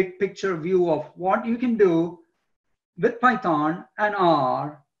a big picture view of what you can do with Python and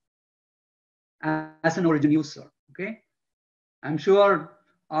R as an Origin user, okay? I'm sure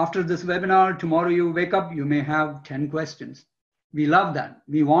after this webinar, tomorrow you wake up, you may have 10 questions. We love that.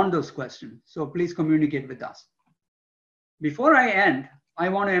 We want those questions. So please communicate with us. Before I end, I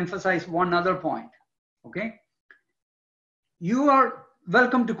want to emphasize one other point, okay? You are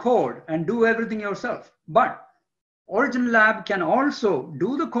welcome to code and do everything yourself, but OriginLab can also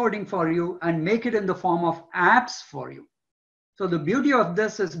do the coding for you and make it in the form of apps for you. So the beauty of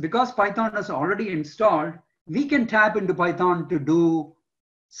this is, because Python is already installed, we can tap into Python to do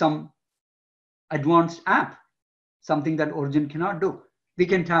some advanced app, something that Origin cannot do. We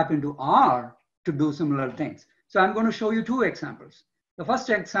can tap into R to do similar things. So I'm going to show you 2 examples. The first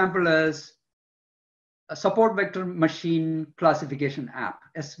example is a support vector machine classification app,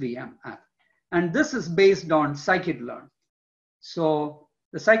 SVM app. And this is based on scikit-learn. So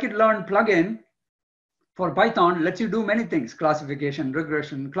the scikit-learn plugin for Python lets you do many things: classification,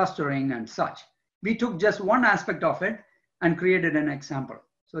 regression, clustering, and such. We took just one aspect of it and created an example.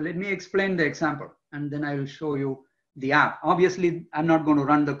 So let me explain the example, and then I will show you the app. Obviously, I'm not going to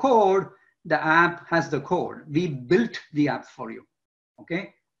run the code. The app has the code. We built the app for you,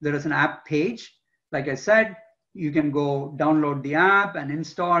 okay? There is an app page. Like I said, You can go download the app and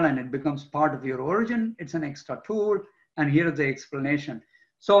install, and it becomes part of your Origin. It's an extra tool. And here's the explanation.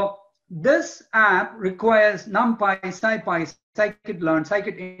 So this app requires NumPy, SciPy, scikit-learn,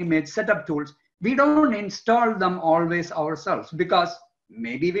 scikit-image setup tools. We don't install them always ourselves because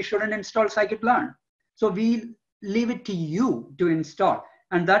maybe we shouldn't install scikit-learn. So we leave it to you to install.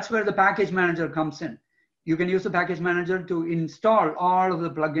 And that's where the package manager comes in. You can use the package manager to install all of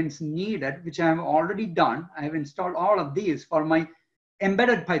the plugins needed, which I have already done. I have installed all of these for my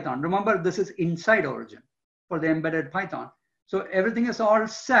embedded Python. Remember, this is inside Origin for the embedded Python. So everything is all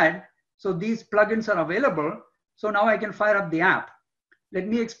set. So these plugins are available. So now I can fire up the app. Let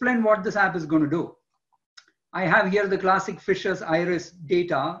me explain what this app is going to do. I have here the classic Fisher's iris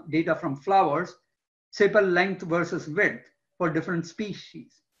data from flowers, sepal length versus width for different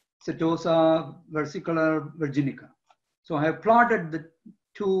species. Setosa, versicolor, virginica. So I have plotted the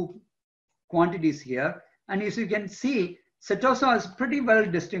two quantities here. And as you can see, Setosa is pretty well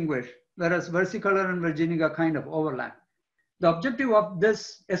distinguished, whereas versicolor and virginica kind of overlap. The objective of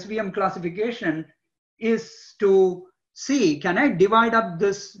this SVM classification is to see, can I divide up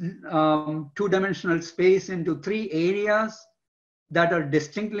this two-dimensional space into 3 areas that are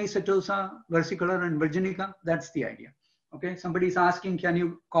distinctly Setosa, versicolor, and virginica? That's the idea. Okay, somebody's asking, can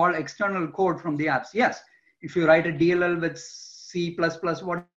you call external code from the apps? Yes, if you write a DLL with C++,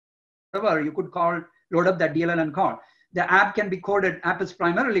 whatever, you could load up that DLL and call. The app can be coded, app is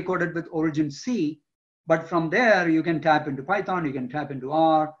primarily coded with Origin C, but from there you can tap into Python, you can tap into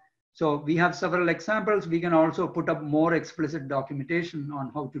R. So we have several examples. We can also put up more explicit documentation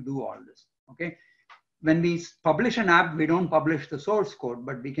on how to do all this, okay? When we publish an app, we don't publish the source code,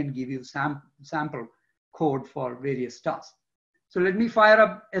 but we can give you sample code for various tasks. So let me fire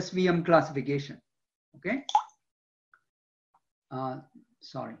up SVM classification, okay?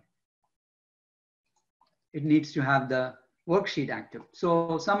 Sorry. It needs to have the worksheet active.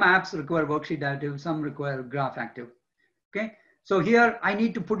 So some apps require worksheet active, some require graph active, okay? So here I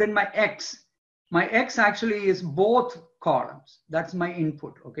need to put in my X. My X actually is both columns. That's my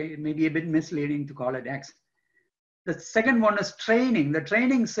input, okay? It may be a bit misleading to call it X. The second one is training. The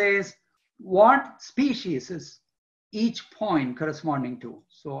training says, what species is each point corresponding to?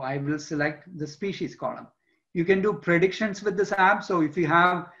 So I will select the species column. You can do predictions with this app. So if you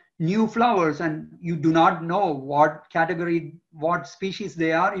have new flowers and you do not know what category, what species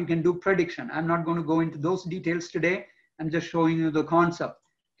they are, you can do prediction. I'm not going to go into those details today. I'm just showing you the concept.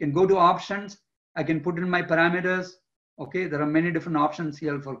 You can go to options. I can put in my parameters. Okay, there are many different options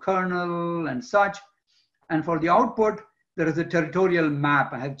here for kernel and such. And for the output, there is a territorial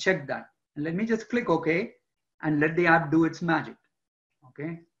map. I have checked that. And let me just click OK and let the app do its magic,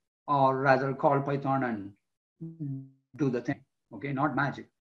 okay? Or rather call Python and do the thing, okay? Not magic.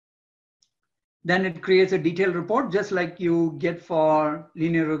 Then it creates a detailed report just like you get for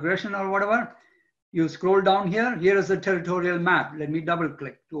linear regression or whatever. You scroll down here, here is the territorial map. Let me double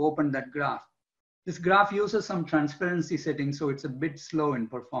click to open that graph. This graph uses some transparency settings, so it's a bit slow in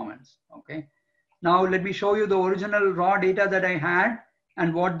performance, okay? Now let me show you the original raw data that I had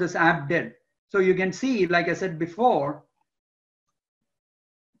and what this app did. So you can see, like I said before,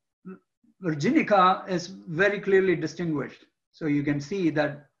 virginica is very clearly distinguished. So you can see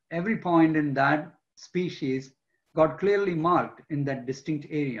that every point in that species got clearly marked in that distinct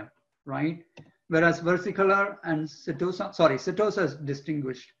area, right? Whereas versicolor and Setosa, sorry, Setosa is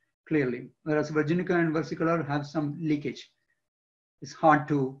distinguished clearly, whereas virginica and versicolor have some leakage. It's hard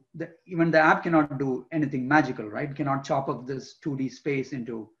to, even the app cannot do anything magical, right? It cannot chop up this 2D space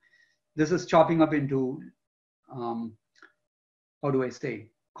into, this is chopping up into, how do I say,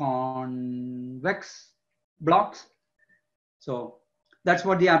 convex blocks. So that's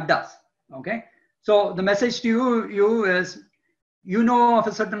what the app does, okay? So the message to you is, you know of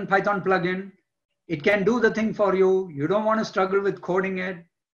a certain Python plugin, it can do the thing for you. You don't want to struggle with coding it.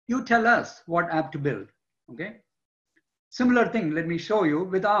 You tell us what app to build, okay? Similar thing, let me show you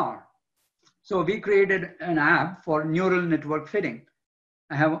with R. So we created an app for neural network fitting.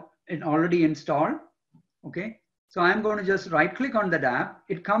 I have it already installed, okay? So I'm going to just right click on that app.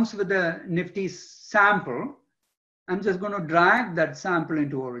 It comes with a nifty sample. I'm just going to drag that sample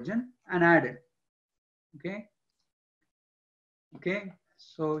into Origin and add it, okay? Okay,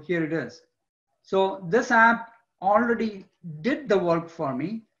 so here it is. So this app already did the work for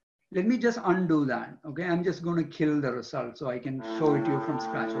me. Let me just undo that, okay? I'm just going to kill the result so I can show it to you from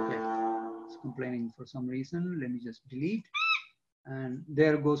scratch, okay? It's complaining for some reason. Let me just delete. And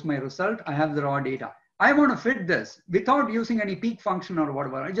there goes my result. I have the raw data. I want to fit this without using any peak function or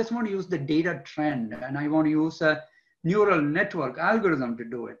whatever. I just want to use the data trend and I want to use a neural network algorithm to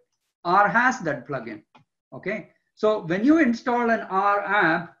do it. R has that plugin. Okay. So when you install an R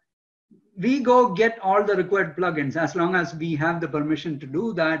app, we go get all the required plugins as long as we have the permission to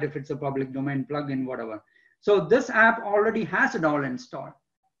do that, if it's a public domain plugin, whatever. So this app already has it all installed.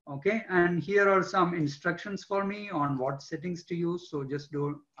 Okay, and here are some instructions for me on what settings to use. So just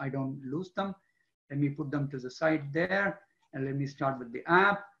I don't lose them. Let me put them to the side there, and let me start with the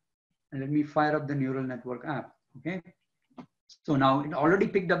app, and let me fire up the neural network app. Okay, so now it already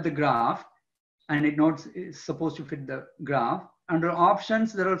picked up the graph, and it knows it's supposed to fit the graph. Under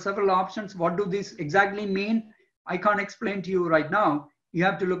options, there are several options. What do these exactly mean? I can't explain to you right now. You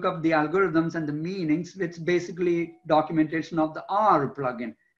have to look up the algorithms and the meanings. It's basically documentation of the R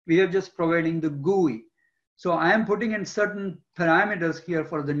plugin. We are just providing the GUI. So I am putting in certain parameters here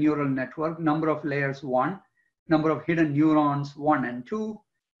for the neural network: number of layers 1, number of hidden neurons 1 and 2,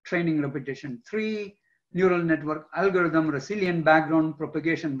 training repetition 3, neural network algorithm, resilient background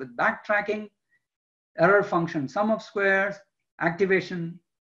propagation with backtracking, error function sum of squares, activation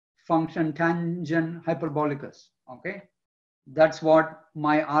function tangent hyperbolicus. Okay, that's what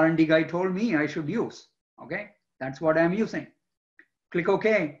my R&D guy told me I should use. Okay, that's what I'm using. Click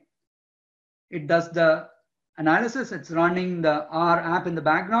OK. It does the analysis. It's running the R app in the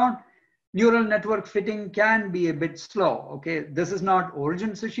background. Neural network fitting can be a bit slow. Okay, this is not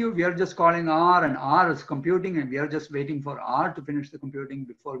Origin's issue. We are just calling R, and R is computing, and we are just waiting for R to finish the computing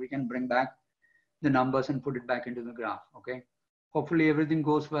before we can bring back the numbers and put it back into the graph. Okay, hopefully everything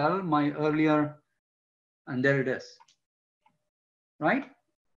goes well. My earlier, and there it is, right?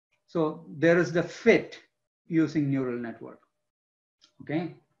 So there is the fit using neural network.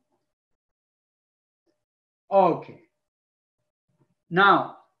 Okay. Okay.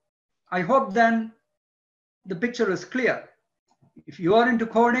 Now, I hope then the picture is clear. If you are into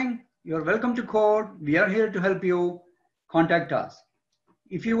coding, you're welcome to code. We are here to help you. Contact us.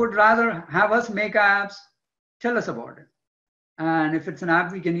 If you would rather have us make apps, tell us about it. And if it's an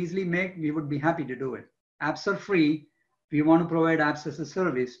app we can easily make, we would be happy to do it. Apps are free. We want to provide apps as a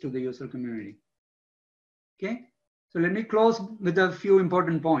service to the user community. Okay. So let me close with a few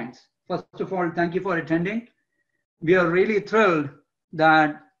important points. First of all, thank you for attending. We are really thrilled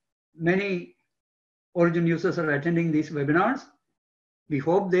that many Origin users are attending these webinars. We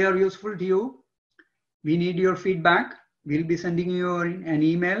hope they are useful to you. We need your feedback. We'll be sending you an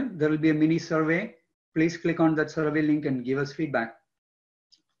email. There will be a mini survey. Please click on that survey link and give us feedback.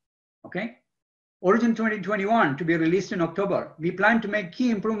 Okay. Origin 2021 to be released in October. We plan to make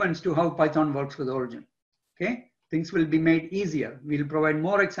key improvements to how Python works with Origin. Okay. Things will be made easier. We'll provide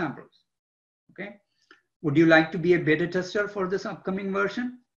more examples. Okay. Would you like to be a beta tester for this upcoming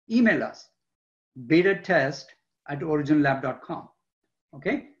version? Email us, betatest@originlab.com.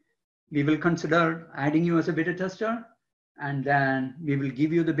 Okay. We will consider adding you as a beta tester, and then we will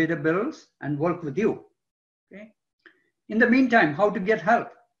give you the beta builds and work with you. Okay. In the meantime, how to get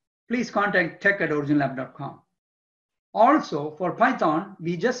help? Please contact tech@originlab.com. Also, for Python,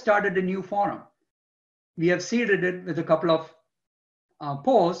 we just started a new forum. We have seeded it with a couple of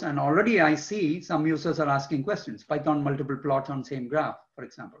posts, and already I see some users are asking questions. Python multiple plots on same graph, for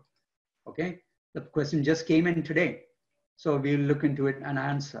example. Okay, the question just came in today. So we'll look into it and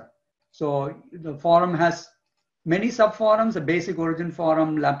answer. So the forum has many sub-forums, a basic Origin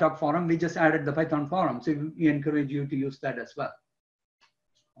forum, laptop forum. We just added the Python forum. So we encourage you to use that as well.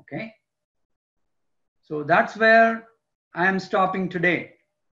 Okay. So that's where I am stopping today.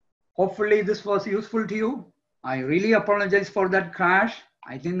 Hopefully this was useful to you. I really apologize for that crash.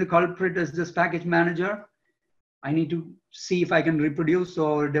 I think the culprit is this package manager. I need to see if I can reproduce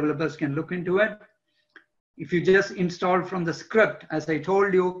so developers can look into it. If you just install from the script, as I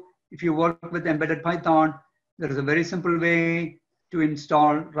told you, if you work with embedded Python, there is a very simple way to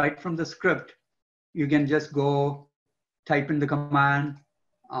install right from the script. You can just go type in the command,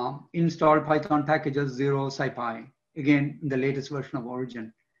 install Python packages 0 scipy, again, in the latest version of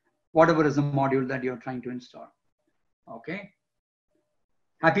Origin, whatever is the module that you're trying to install. Okay.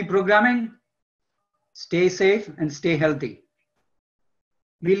 Happy programming. Stay safe and stay healthy.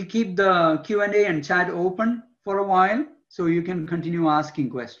 We'll keep the Q&A and chat open for a while so you can continue asking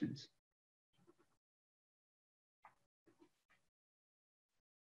questions.